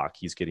on the block.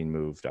 He's getting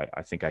moved.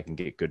 I think I can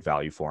get good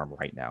value for him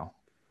right now.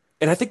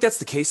 And I think that's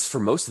the case for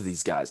most of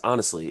these guys,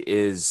 honestly,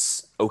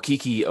 is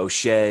Okeke,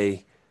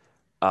 O'Shea,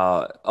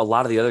 a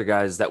lot of the other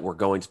guys that we're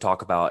going to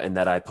talk about and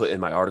that I put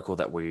in my article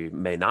that we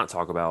may not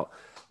talk about.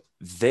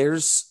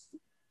 There's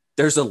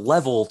a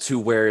level to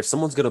where if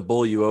someone's going to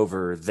bull you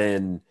over,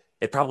 then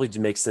it probably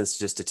makes sense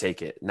just to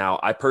take it. Now,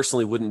 I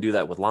personally wouldn't do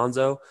that with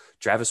Lonzo.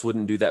 Travis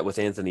wouldn't do that with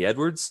Anthony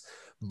Edwards.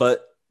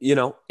 But,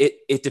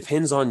 it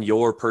depends on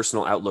your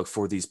personal outlook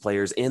for these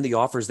players and the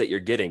offers that you're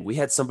getting. We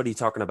had somebody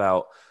talking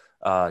about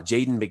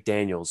Jaden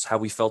McDaniels, how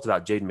we felt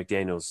about Jaden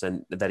McDaniels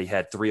and that he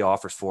had 3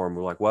 offers for him.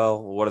 We're like,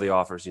 well, what are the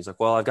offers? And he's like,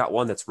 well, I've got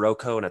one that's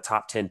Rocco and a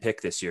top 10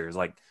 pick this year. It's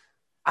like,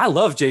 I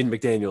love Jaden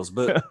McDaniels,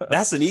 but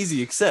that's an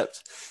easy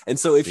accept. And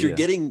so if you're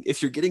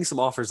getting some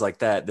offers like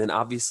that, then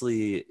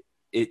obviously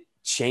it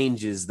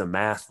changes the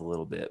math a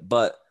little bit.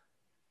 But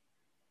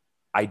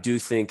I do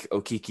think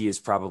Okeke is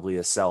probably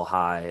a sell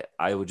high.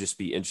 I would just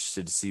be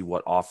interested to see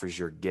what offers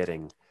you're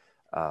getting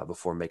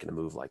before making a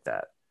move like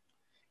that.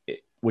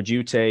 Would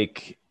you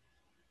take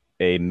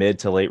a mid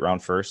to late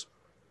round first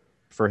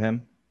for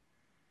him?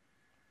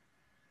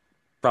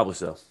 Probably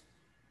so.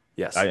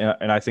 Yes.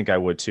 And I think I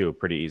would too,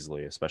 pretty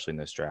easily, especially in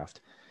this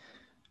draft.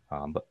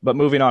 But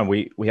moving on,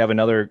 we have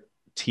another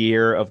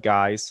tier of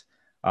guys,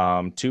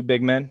 two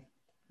big men,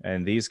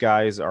 and these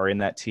guys are in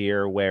that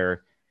tier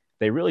where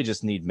they really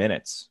just need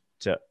minutes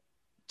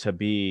to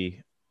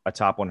be a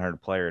top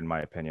 100 player, in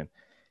my opinion.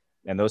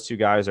 And those two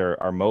guys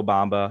are Mo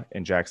Bamba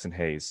and Jackson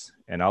Hayes.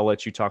 And I'll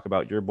let you talk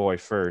about your boy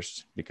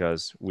first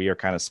because we are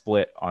kind of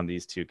split on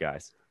these two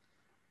guys.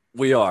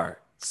 We are.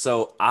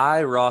 So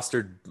I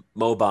rostered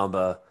Mo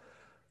Bamba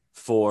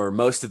for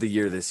most of the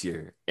year this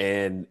year,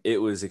 and it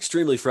was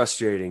extremely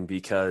frustrating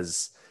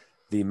because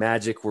the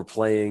Magic were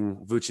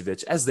playing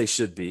Vucevic as they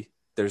should be.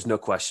 There's no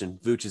question.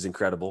 Vuce is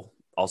incredible.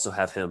 Also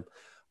have him,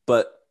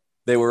 but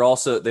they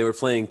were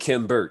playing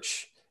Kim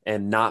Birch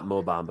and not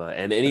Mo Bamba.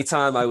 And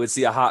anytime I would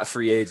see a hot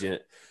free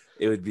agent,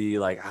 it would be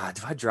like,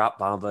 do I drop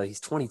Bamba? He's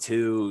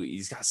 22.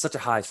 He's got such a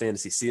high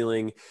fantasy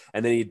ceiling.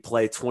 And then he'd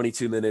play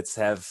 22 minutes,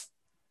 have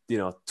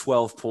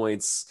 12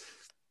 points,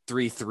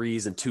 3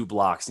 threes and 2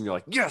 blocks. And you're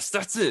like, yes,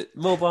 that's it.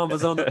 Mo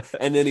Bamba's on the,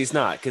 and then he's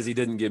not because he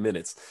didn't get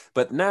minutes.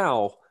 But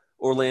now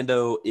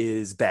Orlando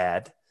is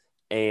bad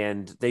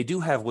and they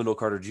do have Wendell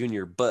Carter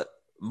Jr., but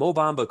Mo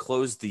Bamba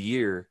closed the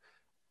year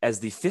as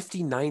the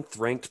 59th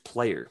ranked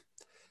player.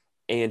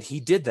 And he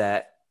did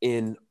that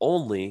in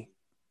only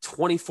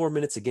 24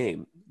 minutes a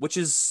game,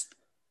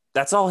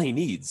 that's all he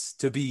needs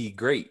to be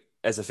great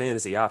as a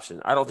fantasy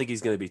option. I don't think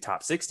he's going to be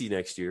top 60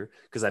 next year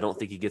because I don't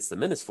think he gets the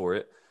minutes for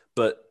it.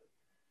 But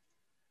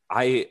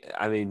I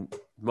mean,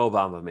 Mo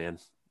Bamba, man,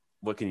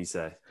 what can you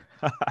say?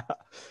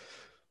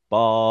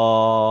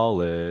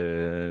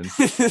 Ballin'.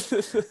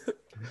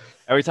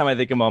 Every time I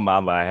think of Mo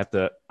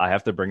Bamba, I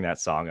have to bring that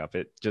song up.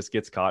 It just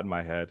gets caught in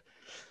my head.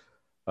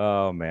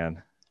 Oh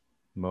man,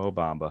 Mo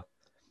Bamba.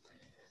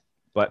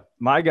 But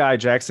my guy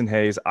Jackson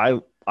Hayes,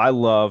 I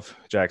love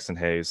Jackson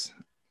Hayes.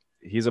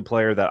 He's a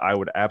player that I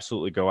would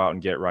absolutely go out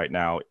and get right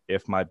now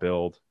if my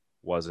build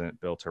wasn't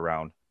built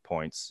around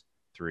points,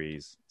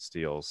 threes,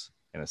 steals,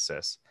 and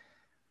assists.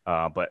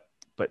 But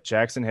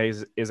Jackson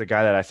Hayes is a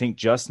guy that I think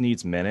just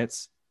needs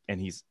minutes, and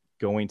he's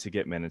going to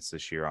get minutes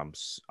this year. I'm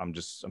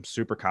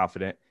super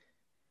confident.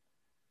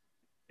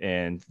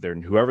 And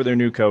whoever their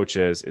new coach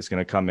is going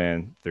to come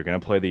in. They're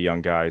going to play the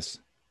young guys.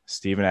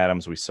 Steven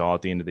Adams, we saw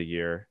at the end of the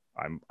year.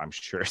 I'm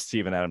sure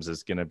Steven Adams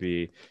is going to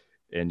be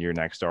in your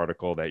next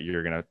article that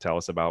you're going to tell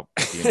us about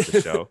at the end of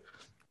the show.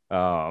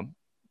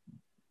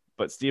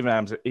 But Steven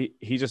Adams,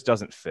 he just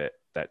doesn't fit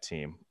that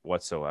team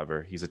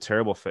whatsoever. He's a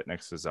terrible fit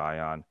next to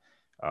Zion.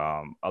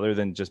 Other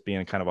than just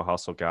being kind of a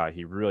hustle guy,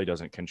 he really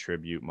doesn't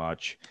contribute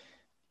much.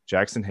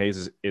 Jackson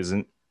Hayes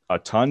isn't a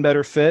ton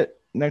better fit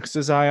next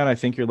to Zion. I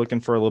think you're looking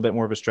for a little bit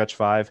more of a stretch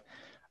five,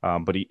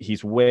 but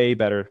he's way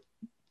better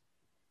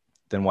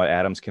than what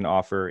Adams can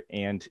offer.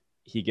 And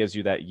he gives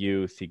you that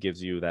youth. He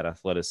gives you that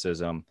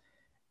athleticism.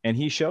 And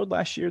he showed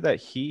last year that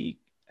he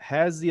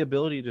has the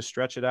ability to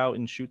stretch it out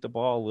and shoot the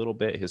ball a little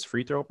bit. His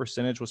free throw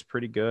percentage was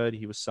pretty good.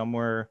 He was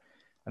somewhere,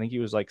 I think he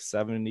was like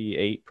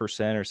 78%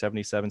 or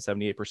 77,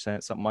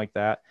 78%, something like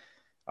that.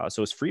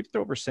 So his free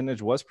throw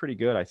percentage was pretty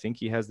good. I think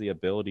he has the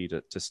ability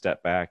to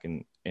step back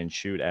and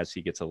shoot as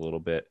he gets a little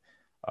bit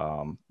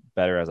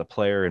better as a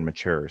player and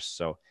matures.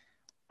 So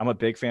I'm a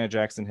big fan of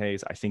Jackson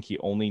Hayes. I think he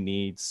only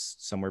needs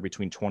somewhere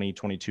between 20,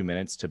 22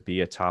 minutes to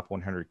be a top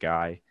 100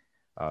 guy.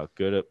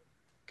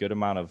 Good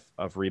amount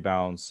of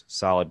rebounds,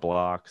 solid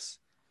blocks.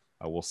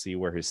 We'll see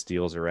where his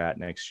steals are at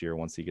next year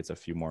once he gets a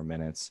few more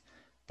minutes.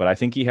 But I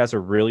think he has a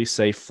really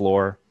safe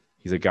floor.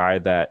 He's a guy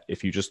that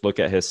if you just look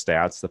at his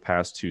stats the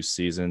past 2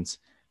 seasons,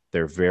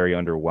 they're very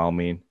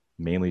underwhelming,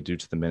 mainly due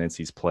to the minutes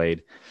he's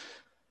played.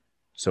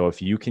 So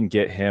if you can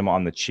get him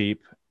on the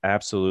cheap,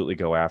 absolutely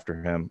go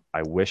after him.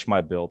 I wish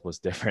my build was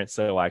different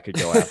so I could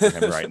go after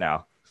him right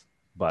now.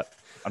 But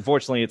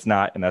unfortunately, it's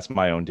not, and that's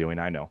my own doing,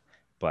 I know.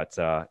 But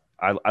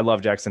I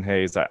love Jackson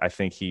Hayes. I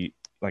think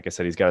like I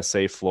said, he's got a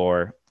safe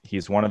floor.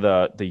 He's one of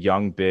the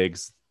young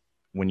bigs.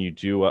 When you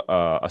do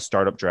a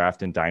startup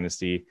draft in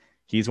Dynasty,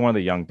 he's one of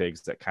the young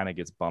bigs that kind of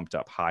gets bumped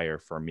up higher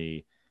for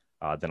me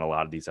than a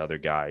lot of these other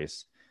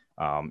guys,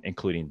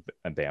 including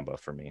Bamba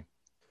for me.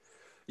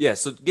 Yeah,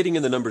 so getting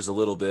in the numbers a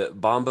little bit,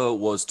 Bamba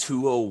was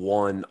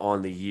 201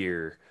 on the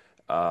year,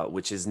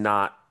 which is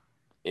not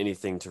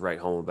anything to write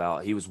home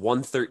about. He was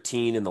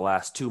 113 in the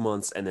last 2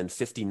 months and then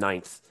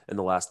 59th in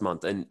the last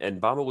month. And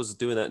Bamba was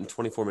doing that in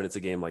 24 minutes a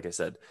game, like I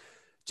said.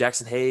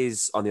 Jackson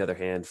Hayes, on the other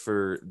hand,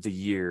 for the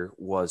year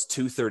was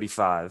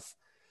 235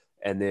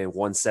 and then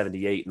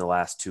 178 in the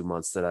last 2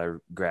 months that I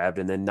grabbed,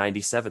 and then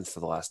 97th for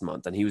the last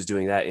month. And he was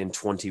doing that in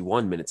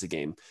 21 minutes a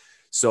game.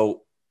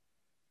 So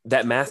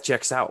that math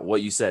checks out.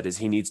 What you said is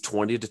he needs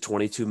 20 to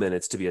 22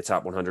 minutes to be a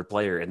top 100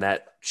 player. And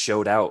that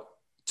showed out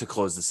to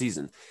close the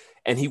season.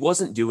 And he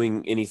wasn't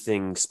doing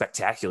anything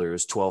spectacular. It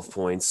was 12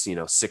 points,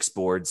 6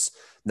 boards,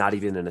 not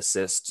even an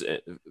assist,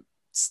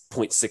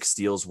 0.6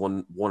 steals,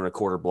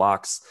 1.25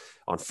 blocks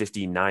on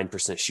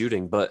 59%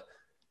 shooting. But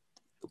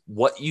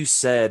what you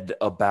said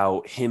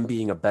about him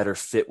being a better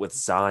fit with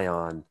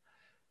Zion,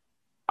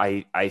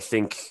 I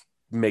think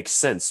makes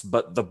sense,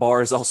 but the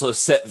bar is also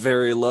set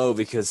very low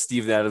because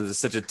Steven Adams is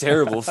such a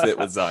terrible fit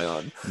with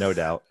Zion. No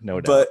doubt.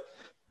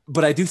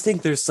 But I do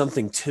think there's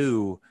something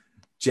to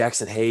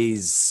Jackson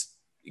Hayes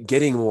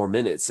getting more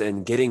minutes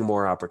and getting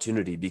more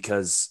opportunity,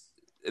 because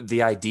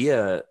the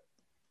idea,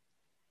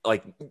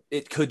 like,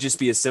 it could just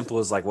be as simple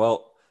as like,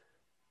 well,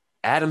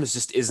 Adams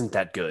just isn't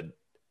that good.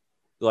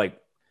 Like,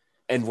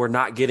 and we're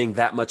not getting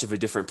that much of a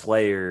different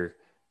player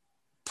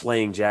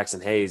playing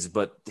Jackson Hayes,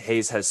 but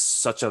Hayes has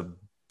such a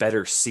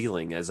better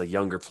ceiling as a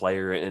younger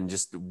player and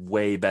just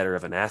way better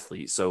of an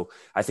athlete. So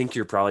I think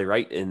you're probably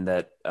right in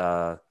that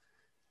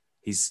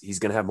he's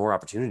going to have more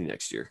opportunity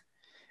next year.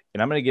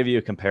 And I'm going to give you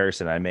a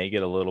comparison. I may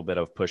get a little bit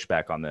of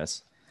pushback on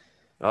this.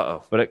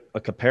 Uh-oh. But a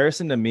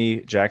comparison to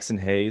me, Jackson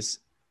Hayes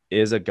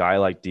is a guy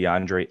like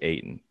DeAndre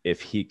Ayton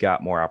if he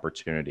got more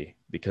opportunity,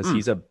 because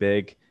he's a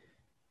big,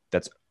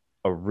 that's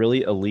a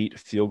really elite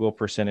field goal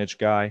percentage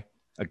guy,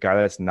 a guy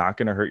that's not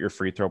going to hurt your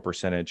free throw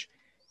percentage.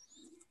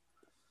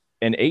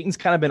 And Ayton's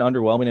kind of been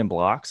underwhelming in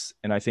blocks.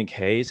 And I think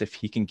Hayes, if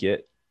he can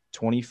get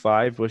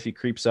 25, what if he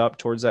creeps up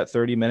towards that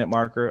 30-minute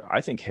marker?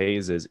 I think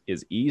Hayes is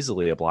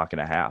easily a block and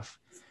a half.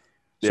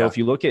 So if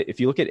you look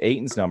at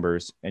Ayton's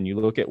numbers and you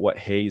look at what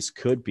Hayes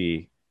could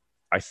be,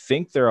 I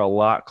think they're a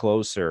lot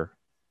closer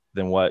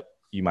than what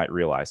you might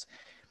realize.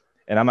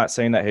 And I'm not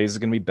saying that Hayes is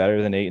going to be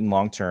better than Ayton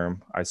long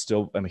term. I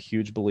still am a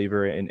huge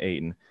believer in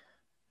Ayton,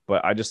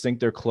 but I just think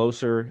they're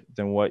closer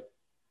than what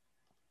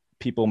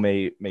people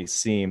may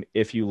seem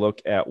if you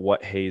look at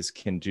what Hayes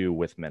can do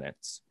with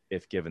minutes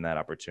if given that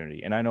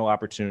opportunity. And I know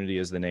opportunity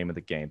is the name of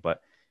the game,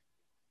 but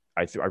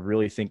I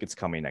really think it's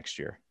coming next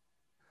year.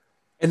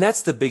 And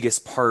that's the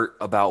biggest part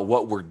about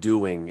what we're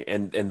doing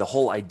and the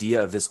whole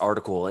idea of this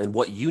article and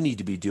what you need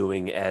to be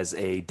doing as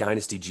a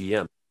Dynasty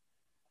GM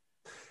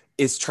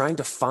is trying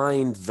to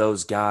find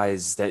those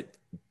guys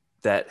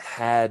that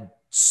had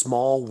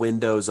small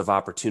windows of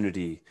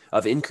opportunity,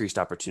 of increased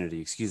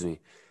opportunity,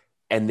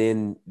 and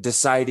then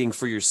deciding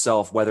for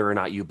yourself whether or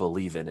not you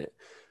believe in it.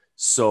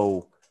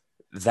 So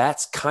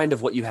that's kind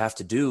of what you have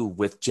to do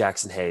with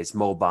Jackson Hayes,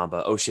 Mo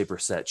Bamba, Oshae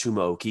Brissett,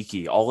 Chuma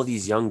Okeke, all of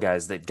these young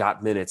guys that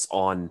got minutes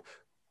on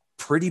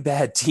pretty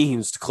bad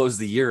teams to close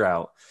the year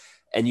out.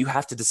 And you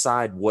have to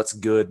decide what's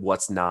good,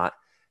 what's not,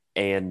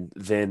 and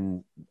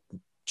then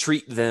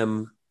treat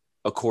them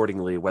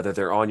accordingly, whether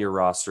they're on your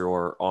roster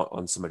or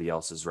on somebody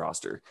else's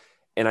roster.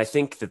 And I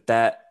think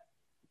that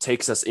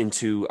takes us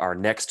into our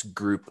next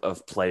group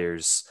of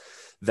players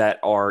that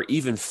are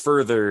even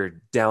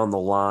further down the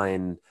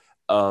line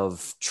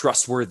of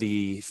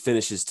trustworthy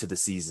finishes to the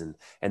season.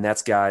 And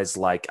that's guys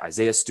like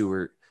Isaiah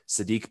Stewart,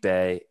 Saddiq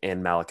Bey,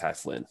 and Malachi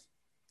Flynn.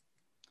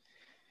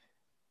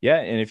 Yeah,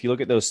 and if you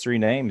look at those three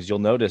names, you'll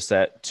notice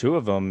that two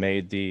of them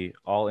made the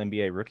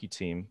All-NBA rookie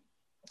team,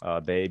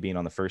 Bey being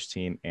on the first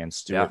team and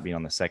Stewart being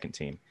on the second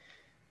team.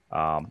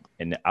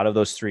 And out of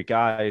those three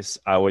guys,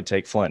 I would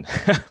take Flynn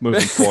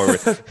moving forward.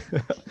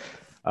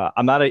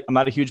 I'm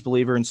not a huge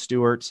believer in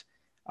Stewart.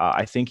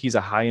 I think he's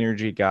a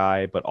high-energy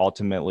guy, but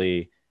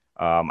ultimately,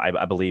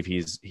 I believe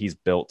he's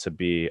built to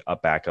be a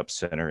backup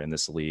center in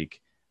this league,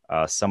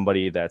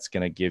 somebody that's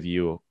going to give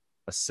you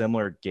a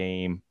similar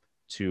game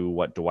to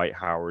what Dwight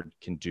Howard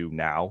can do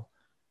now,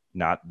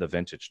 not the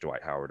vintage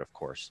Dwight Howard, of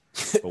course.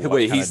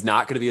 Wait, he's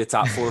not going to be a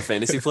top 4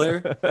 fantasy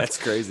player? That's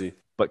crazy.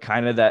 But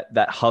kind of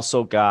that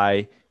hustle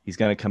guy. He's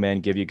going to come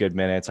in, give you good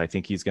minutes. I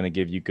think he's going to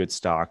give you good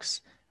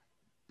stocks.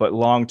 But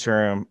long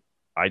term,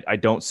 I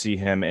don't see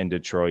him in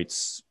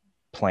Detroit's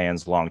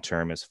plans long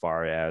term as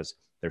far as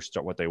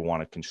what they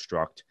want to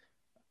construct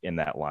in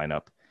that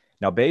lineup.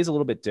 Now, Bey's a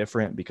little bit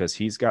different because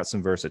he's got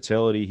some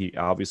versatility. He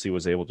obviously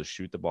was able to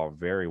shoot the ball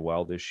very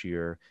well this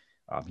year.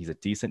 He's a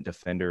decent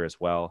defender as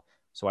well.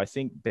 So I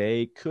think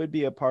Bey could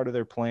be a part of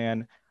their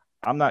plan.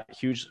 I'm not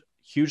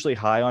hugely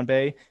high on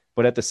Bey,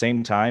 but at the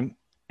same time,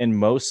 in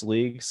most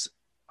leagues,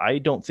 I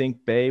don't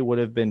think Bey would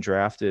have been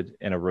drafted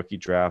in a rookie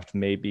draft,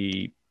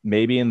 maybe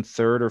in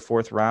third or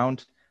fourth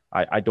round.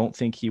 I don't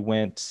think he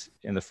went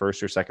in the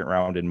first or second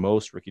round in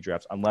most rookie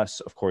drafts, unless,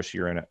 of course,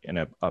 you're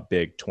in a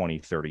big 20,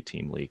 30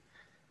 team league.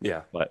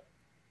 Yeah. But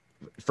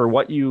for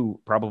what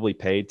you probably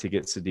paid to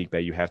get Saddiq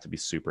Bey, you have to be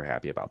super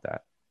happy about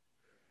that.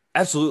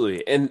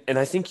 Absolutely. And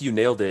I think you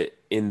nailed it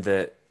in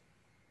that,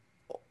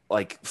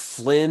 like,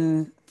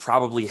 Flynn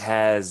probably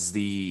has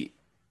the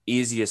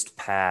easiest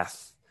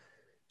path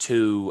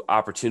to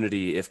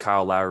opportunity if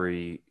Kyle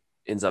Lowry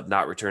ends up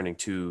not returning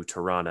to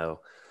Toronto,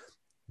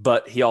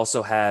 but he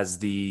also has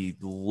the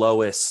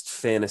lowest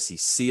fantasy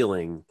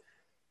ceiling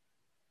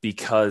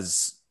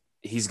because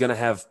he's going to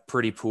have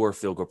pretty poor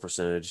field goal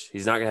percentage.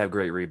 He's not going to have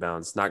great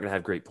rebounds, not going to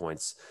have great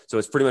points. So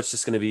it's pretty much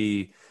just going to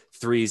be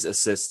threes,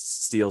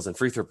 assists, steals, and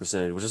free throw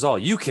percentage, which is all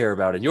you care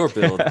about in your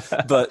build.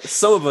 But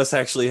some of us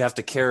actually have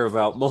to care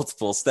about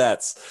multiple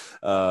stats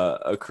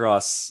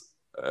across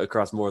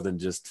more than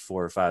just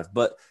 4 or 5.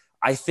 But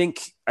I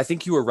think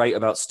you were right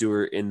about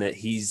Stewart in that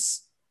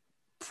he's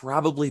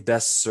probably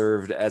best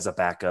served as a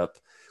backup,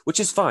 which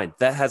is fine.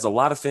 That has a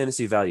lot of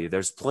fantasy value.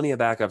 There's plenty of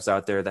backups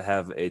out there that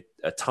have a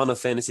ton of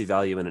fantasy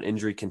value, and an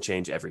injury can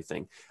change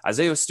everything.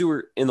 Isaiah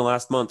Stewart in the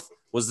last month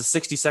was the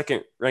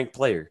 62nd ranked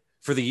player.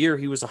 For the year,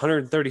 he was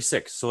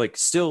 136. So, like,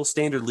 still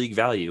standard league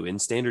value. In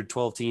standard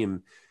 12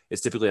 team,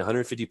 it's typically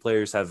 150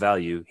 players have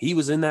value. He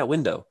was in that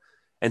window.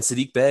 And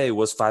Sadiq Bey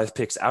was 5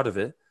 picks out of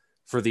it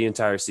for the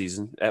entire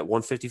season at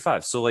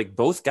 155. So, like,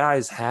 both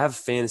guys have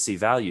fantasy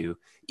value,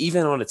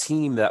 even on a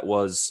team that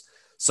was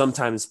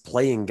sometimes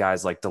playing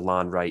guys like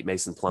DeLon Wright,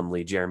 Mason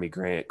Plumlee, Jeremy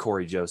Grant,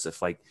 Corey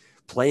Joseph, like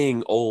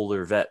playing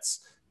older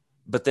vets,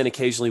 but then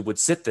occasionally would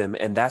sit them.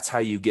 And that's how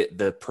you get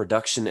the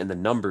production and the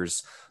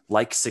numbers,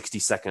 like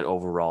 62nd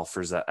overall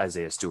for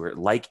Isaiah Stewart,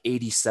 like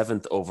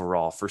 87th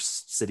overall for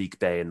Sadiq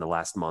Bey in the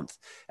last month.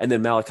 And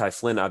then Malachi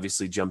Flynn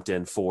obviously jumped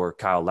in for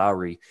Kyle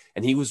Lowry,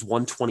 and he was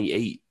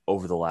 128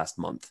 over the last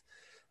month.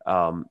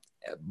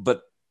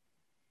 But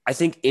I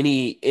think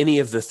any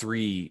of the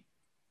three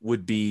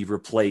would be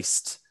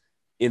replaced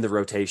in the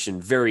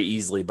rotation very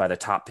easily by the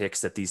top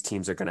picks that these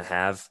teams are going to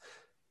have.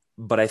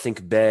 But I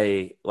think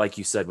Bey, like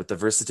you said, with the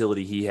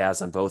versatility he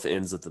has on both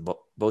ends of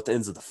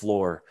the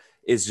floor,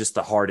 is just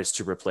the hardest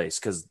to replace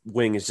because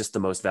wing is just the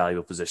most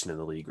valuable position in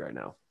the league right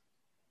now.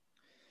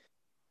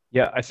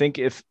 Yeah, I think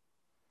if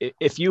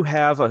you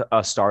have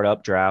a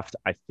startup draft,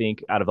 I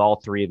think out of all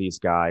three of these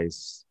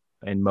guys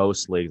in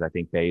most leagues, I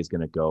think Bey is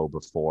going to go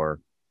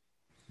before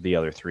the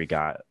other two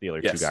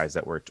guys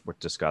that we're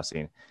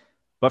discussing.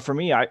 But for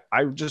me, I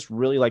just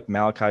really like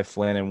Malachi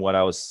Flynn and what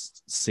I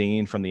was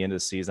seeing from the end of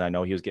the season. I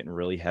know he was getting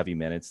really heavy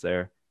minutes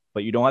there,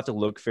 but you don't have to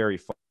look very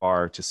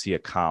far to see a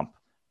comp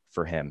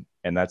for him.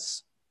 And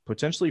that's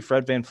potentially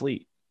Fred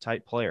VanVleet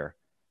type player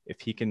if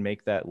he can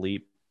make that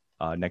leap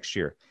next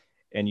year.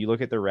 And you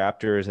look at the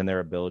Raptors and their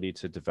ability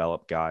to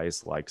develop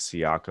guys like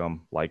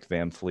Siakam, like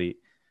VanVleet,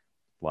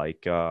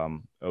 like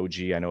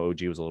OG. I know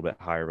OG was a little bit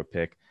higher of a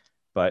pick,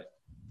 but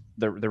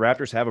the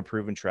Raptors have a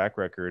proven track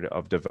record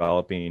of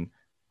developing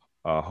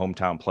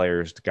hometown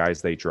players,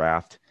 guys they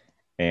draft.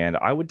 And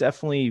I would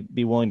definitely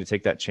be willing to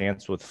take that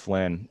chance with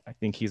Flynn. I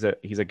think he's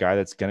a guy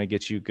that's going to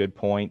get you good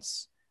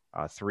points,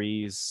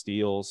 threes,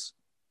 steals,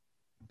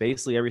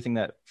 basically everything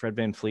that Fred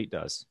VanVleet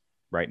does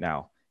right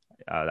now.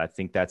 I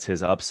think that's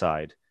his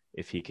upside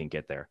if he can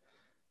get there.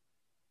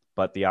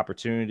 But the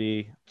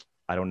opportunity,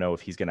 I don't know if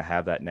he's going to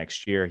have that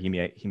next year. He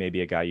may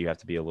be a guy you have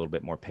to be a little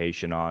bit more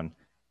patient on.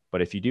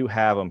 But if you do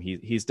have him,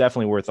 he's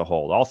definitely worth a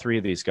hold. All three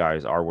of these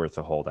guys are worth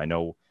a hold. I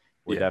know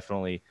we're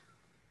definitely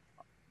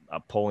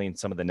pulling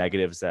some of the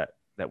negatives that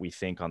we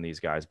think on these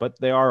guys, but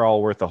they are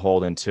all worth a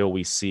hold until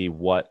we see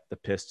what the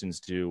Pistons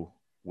do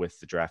with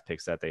the draft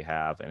picks that they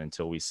have, and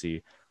until we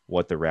see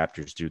what the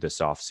Raptors do this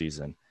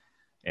offseason.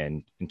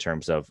 And in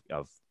terms of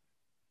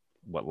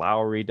what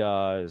Lowry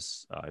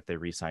does, if they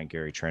re-sign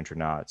Gary Trent or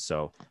not.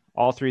 So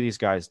all three of these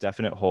guys,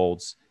 definite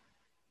holds.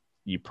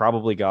 You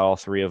probably got all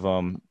three of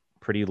them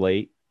pretty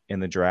late in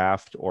the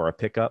draft or a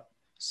pickup.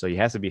 So you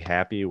have to be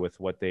happy with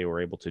what they were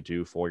able to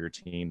do for your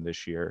team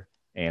this year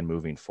and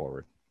moving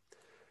forward.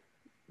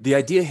 The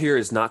idea here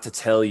is not to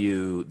tell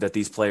you that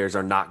these players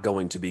are not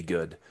going to be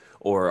good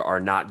or are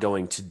not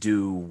going to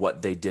do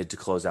what they did to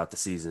close out the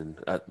season.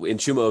 In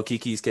Chuma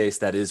Okeke's case,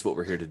 that is what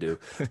we're here to do.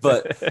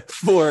 But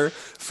for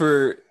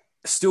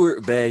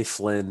Stewart, Bey,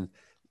 Flynn,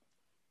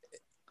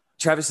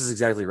 Travis is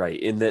exactly right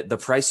in that the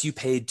price you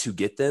paid to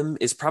get them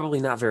is probably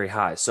not very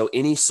high. So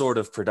any sort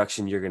of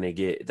production you're going to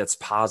get that's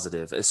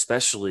positive,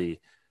 especially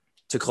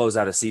to close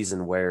out a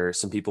season where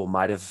some people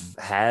might have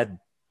had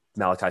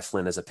Malachi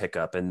Flynn as a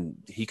pickup and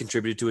he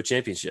contributed to a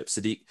championship.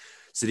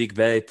 Sadiq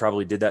Bey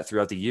probably did that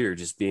throughout the year,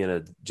 just being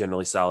a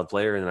generally solid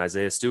player. And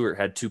Isaiah Stewart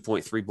had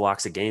 2.3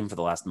 blocks a game for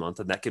the last month,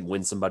 and that could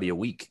win somebody a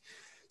week.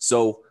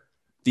 So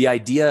the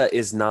idea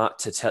is not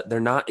to they're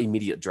not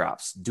immediate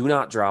drops. Do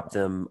not drop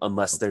them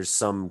unless there's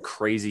some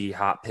crazy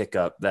hot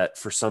pickup that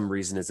for some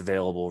reason is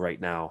available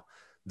right now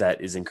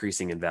that is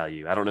increasing in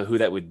value. I don't know who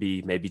that would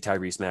be. Maybe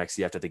Tyrese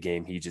Maxey after the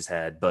game he just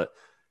had, but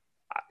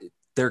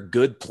they're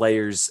good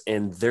players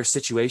and their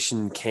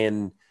situation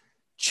can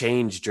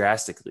change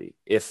drastically.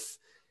 If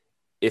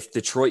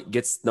Detroit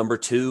gets number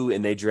 2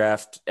 and they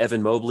draft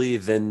Evan Mobley,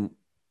 then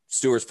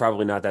Stewart's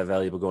probably not that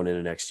valuable going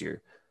into next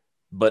year.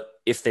 But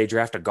if they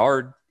draft a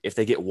guard, if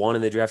they get 1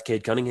 and they draft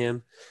Cade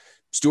Cunningham,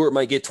 Stewart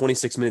might get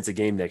 26 minutes a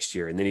game next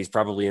year, and then he's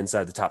probably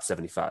inside the top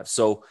 75.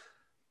 So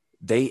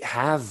they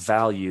have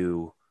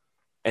value,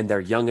 and they're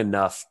young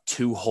enough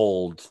to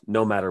hold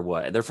no matter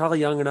what. They're probably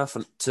young enough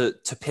to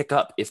pick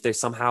up if they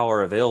somehow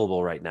are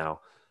available right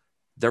now.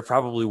 They're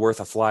probably worth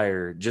a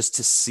flyer just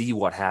to see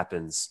what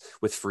happens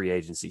with free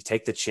agency.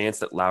 Take the chance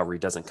that Lowry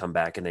doesn't come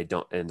back and the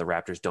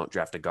Raptors don't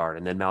draft a guard,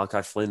 and then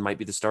Malachi Flynn might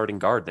be the starting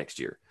guard next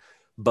year.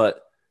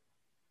 But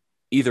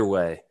either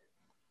way,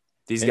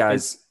 these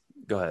guys,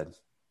 go ahead.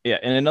 Yeah,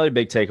 and another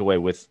big takeaway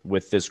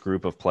with this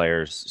group of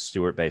players,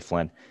 Stewart, Bey,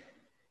 Flynn,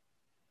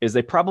 is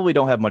they probably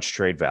don't have much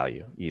trade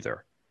value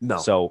either. No.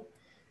 So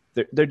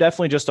they're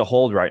definitely just a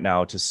hold right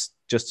now to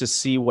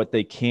see what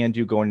they can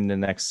do going into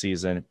next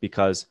season,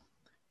 because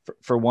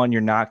for one,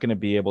 you're not going to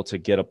be able to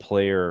get a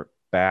player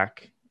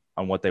back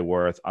on what they're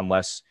worth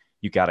unless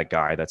you got a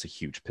guy that's a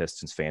huge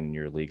Pistons fan in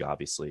your league,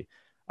 obviously.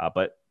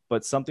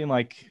 But something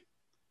like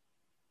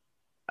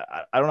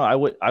I don't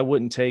know. I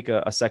wouldn't take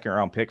a second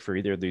round pick for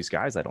either of these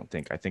guys. I don't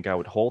think. I think I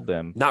would hold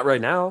them. Not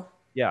right now.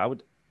 Yeah, I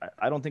would.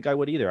 I don't think I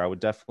would either. I would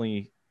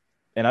definitely,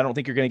 and I don't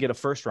think you're going to get a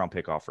first round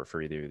pick offer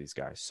for either of these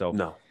guys. So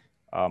No.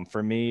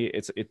 for me,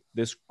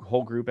 this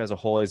whole group as a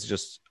whole is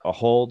just a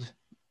hold.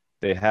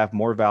 They have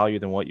more value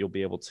than what you'll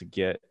be able to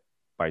get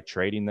by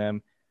trading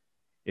them.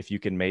 If you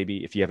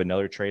have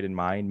another trade in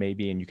mind,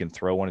 maybe, and you can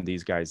throw one of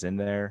these guys in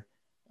there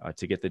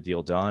to get the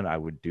deal done, I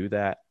would do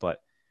that.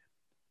 But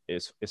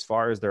as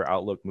far as their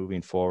outlook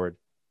moving forward,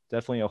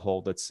 definitely a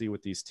hold. Let's see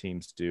what these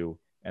teams do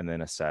and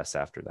then assess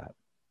after that.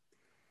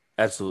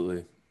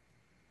 Absolutely.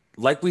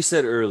 Like we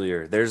said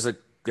earlier, there's a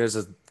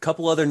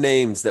couple other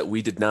names that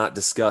we did not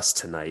discuss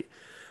tonight,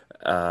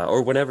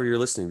 or whenever you're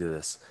listening to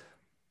this,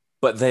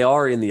 but they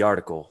are in the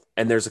article.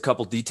 And there's a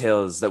couple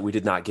details that we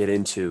did not get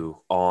into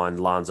on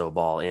Lonzo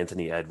Ball,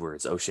 Anthony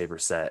Edwards, O'Shea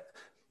Brissett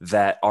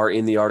that are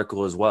in the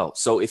article as well.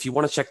 So if you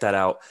want to check that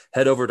out,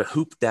 head over to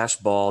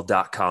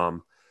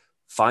hoop-ball.com,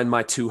 find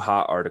my Too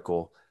Hot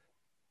article,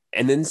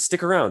 and then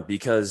stick around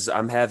because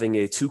I'm having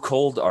a Too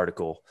Cold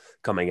article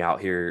coming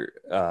out here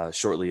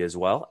shortly as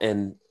well.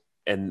 And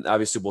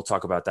obviously we'll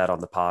talk about that on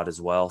the pod as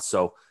well.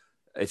 So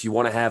if you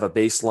want to have a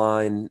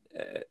baseline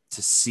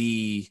to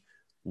see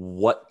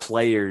what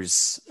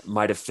players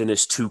might have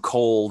finished too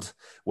cold,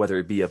 whether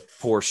it be a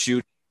poor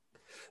shoot,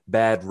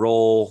 bad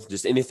roll,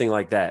 just anything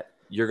like that,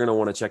 you're going to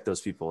want to check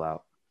those people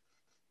out.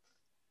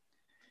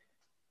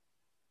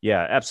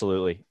 Yeah,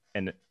 absolutely.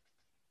 And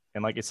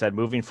like I said,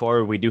 moving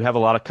forward, we do have a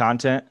lot of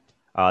content.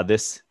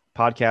 This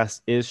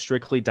podcast is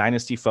strictly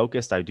dynasty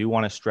focused. I do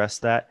want to stress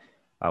that.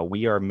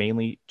 We are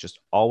mainly just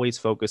always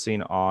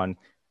focusing on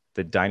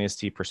the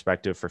dynasty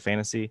perspective for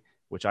fantasy,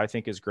 which I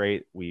think is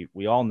great.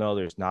 We all know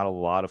there's not a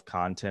lot of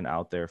content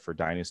out there for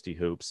dynasty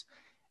hoops.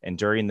 And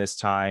during this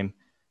time,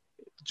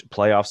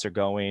 playoffs are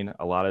going.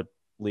 A lot of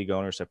league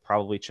owners have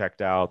probably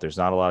checked out. There's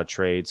not a lot of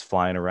trades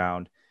flying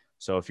around.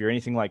 So if you're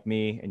anything like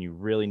me and you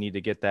really need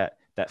to get that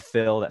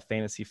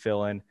fantasy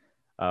fill in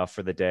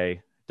for the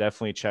day,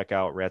 definitely check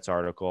out Rhett's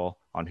article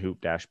on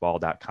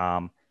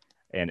hoop-ball.com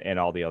and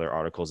all the other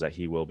articles that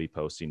he will be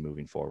posting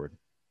moving forward.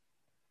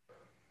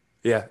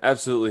 Yeah,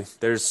 absolutely.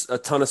 There's a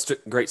ton of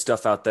great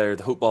stuff out there.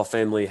 The Hoopball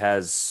family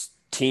has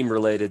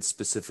team-related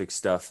specific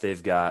stuff.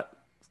 They've got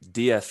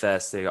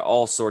DFS. They got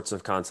all sorts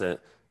of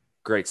content.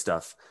 Great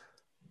stuff.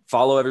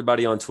 Follow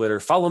everybody on Twitter.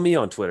 Follow me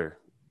on Twitter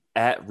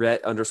at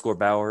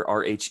Rhett_Bauer,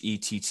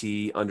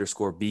 RHETT_BAUER.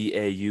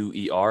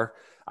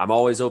 I'm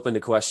always open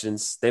to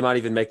questions. They might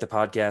even make the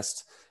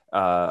podcast.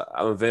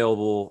 I'm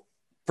available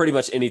pretty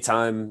much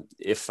anytime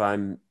if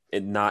I'm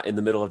not in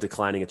the middle of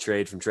declining a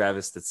trade from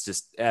Travis. That's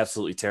just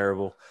absolutely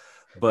terrible.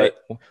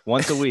 But hey,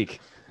 once a week.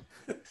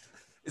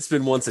 It's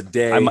been once a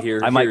day I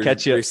might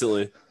catch you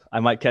recently. I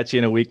might catch you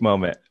in a weak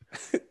moment.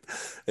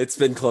 It's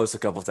been close a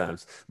couple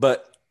times.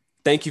 But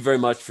thank you very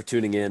much for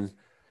tuning in.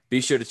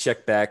 Be sure to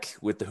check back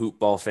with the Hoop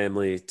Ball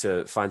family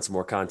to find some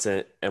more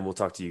content, and we'll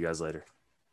talk to you guys later.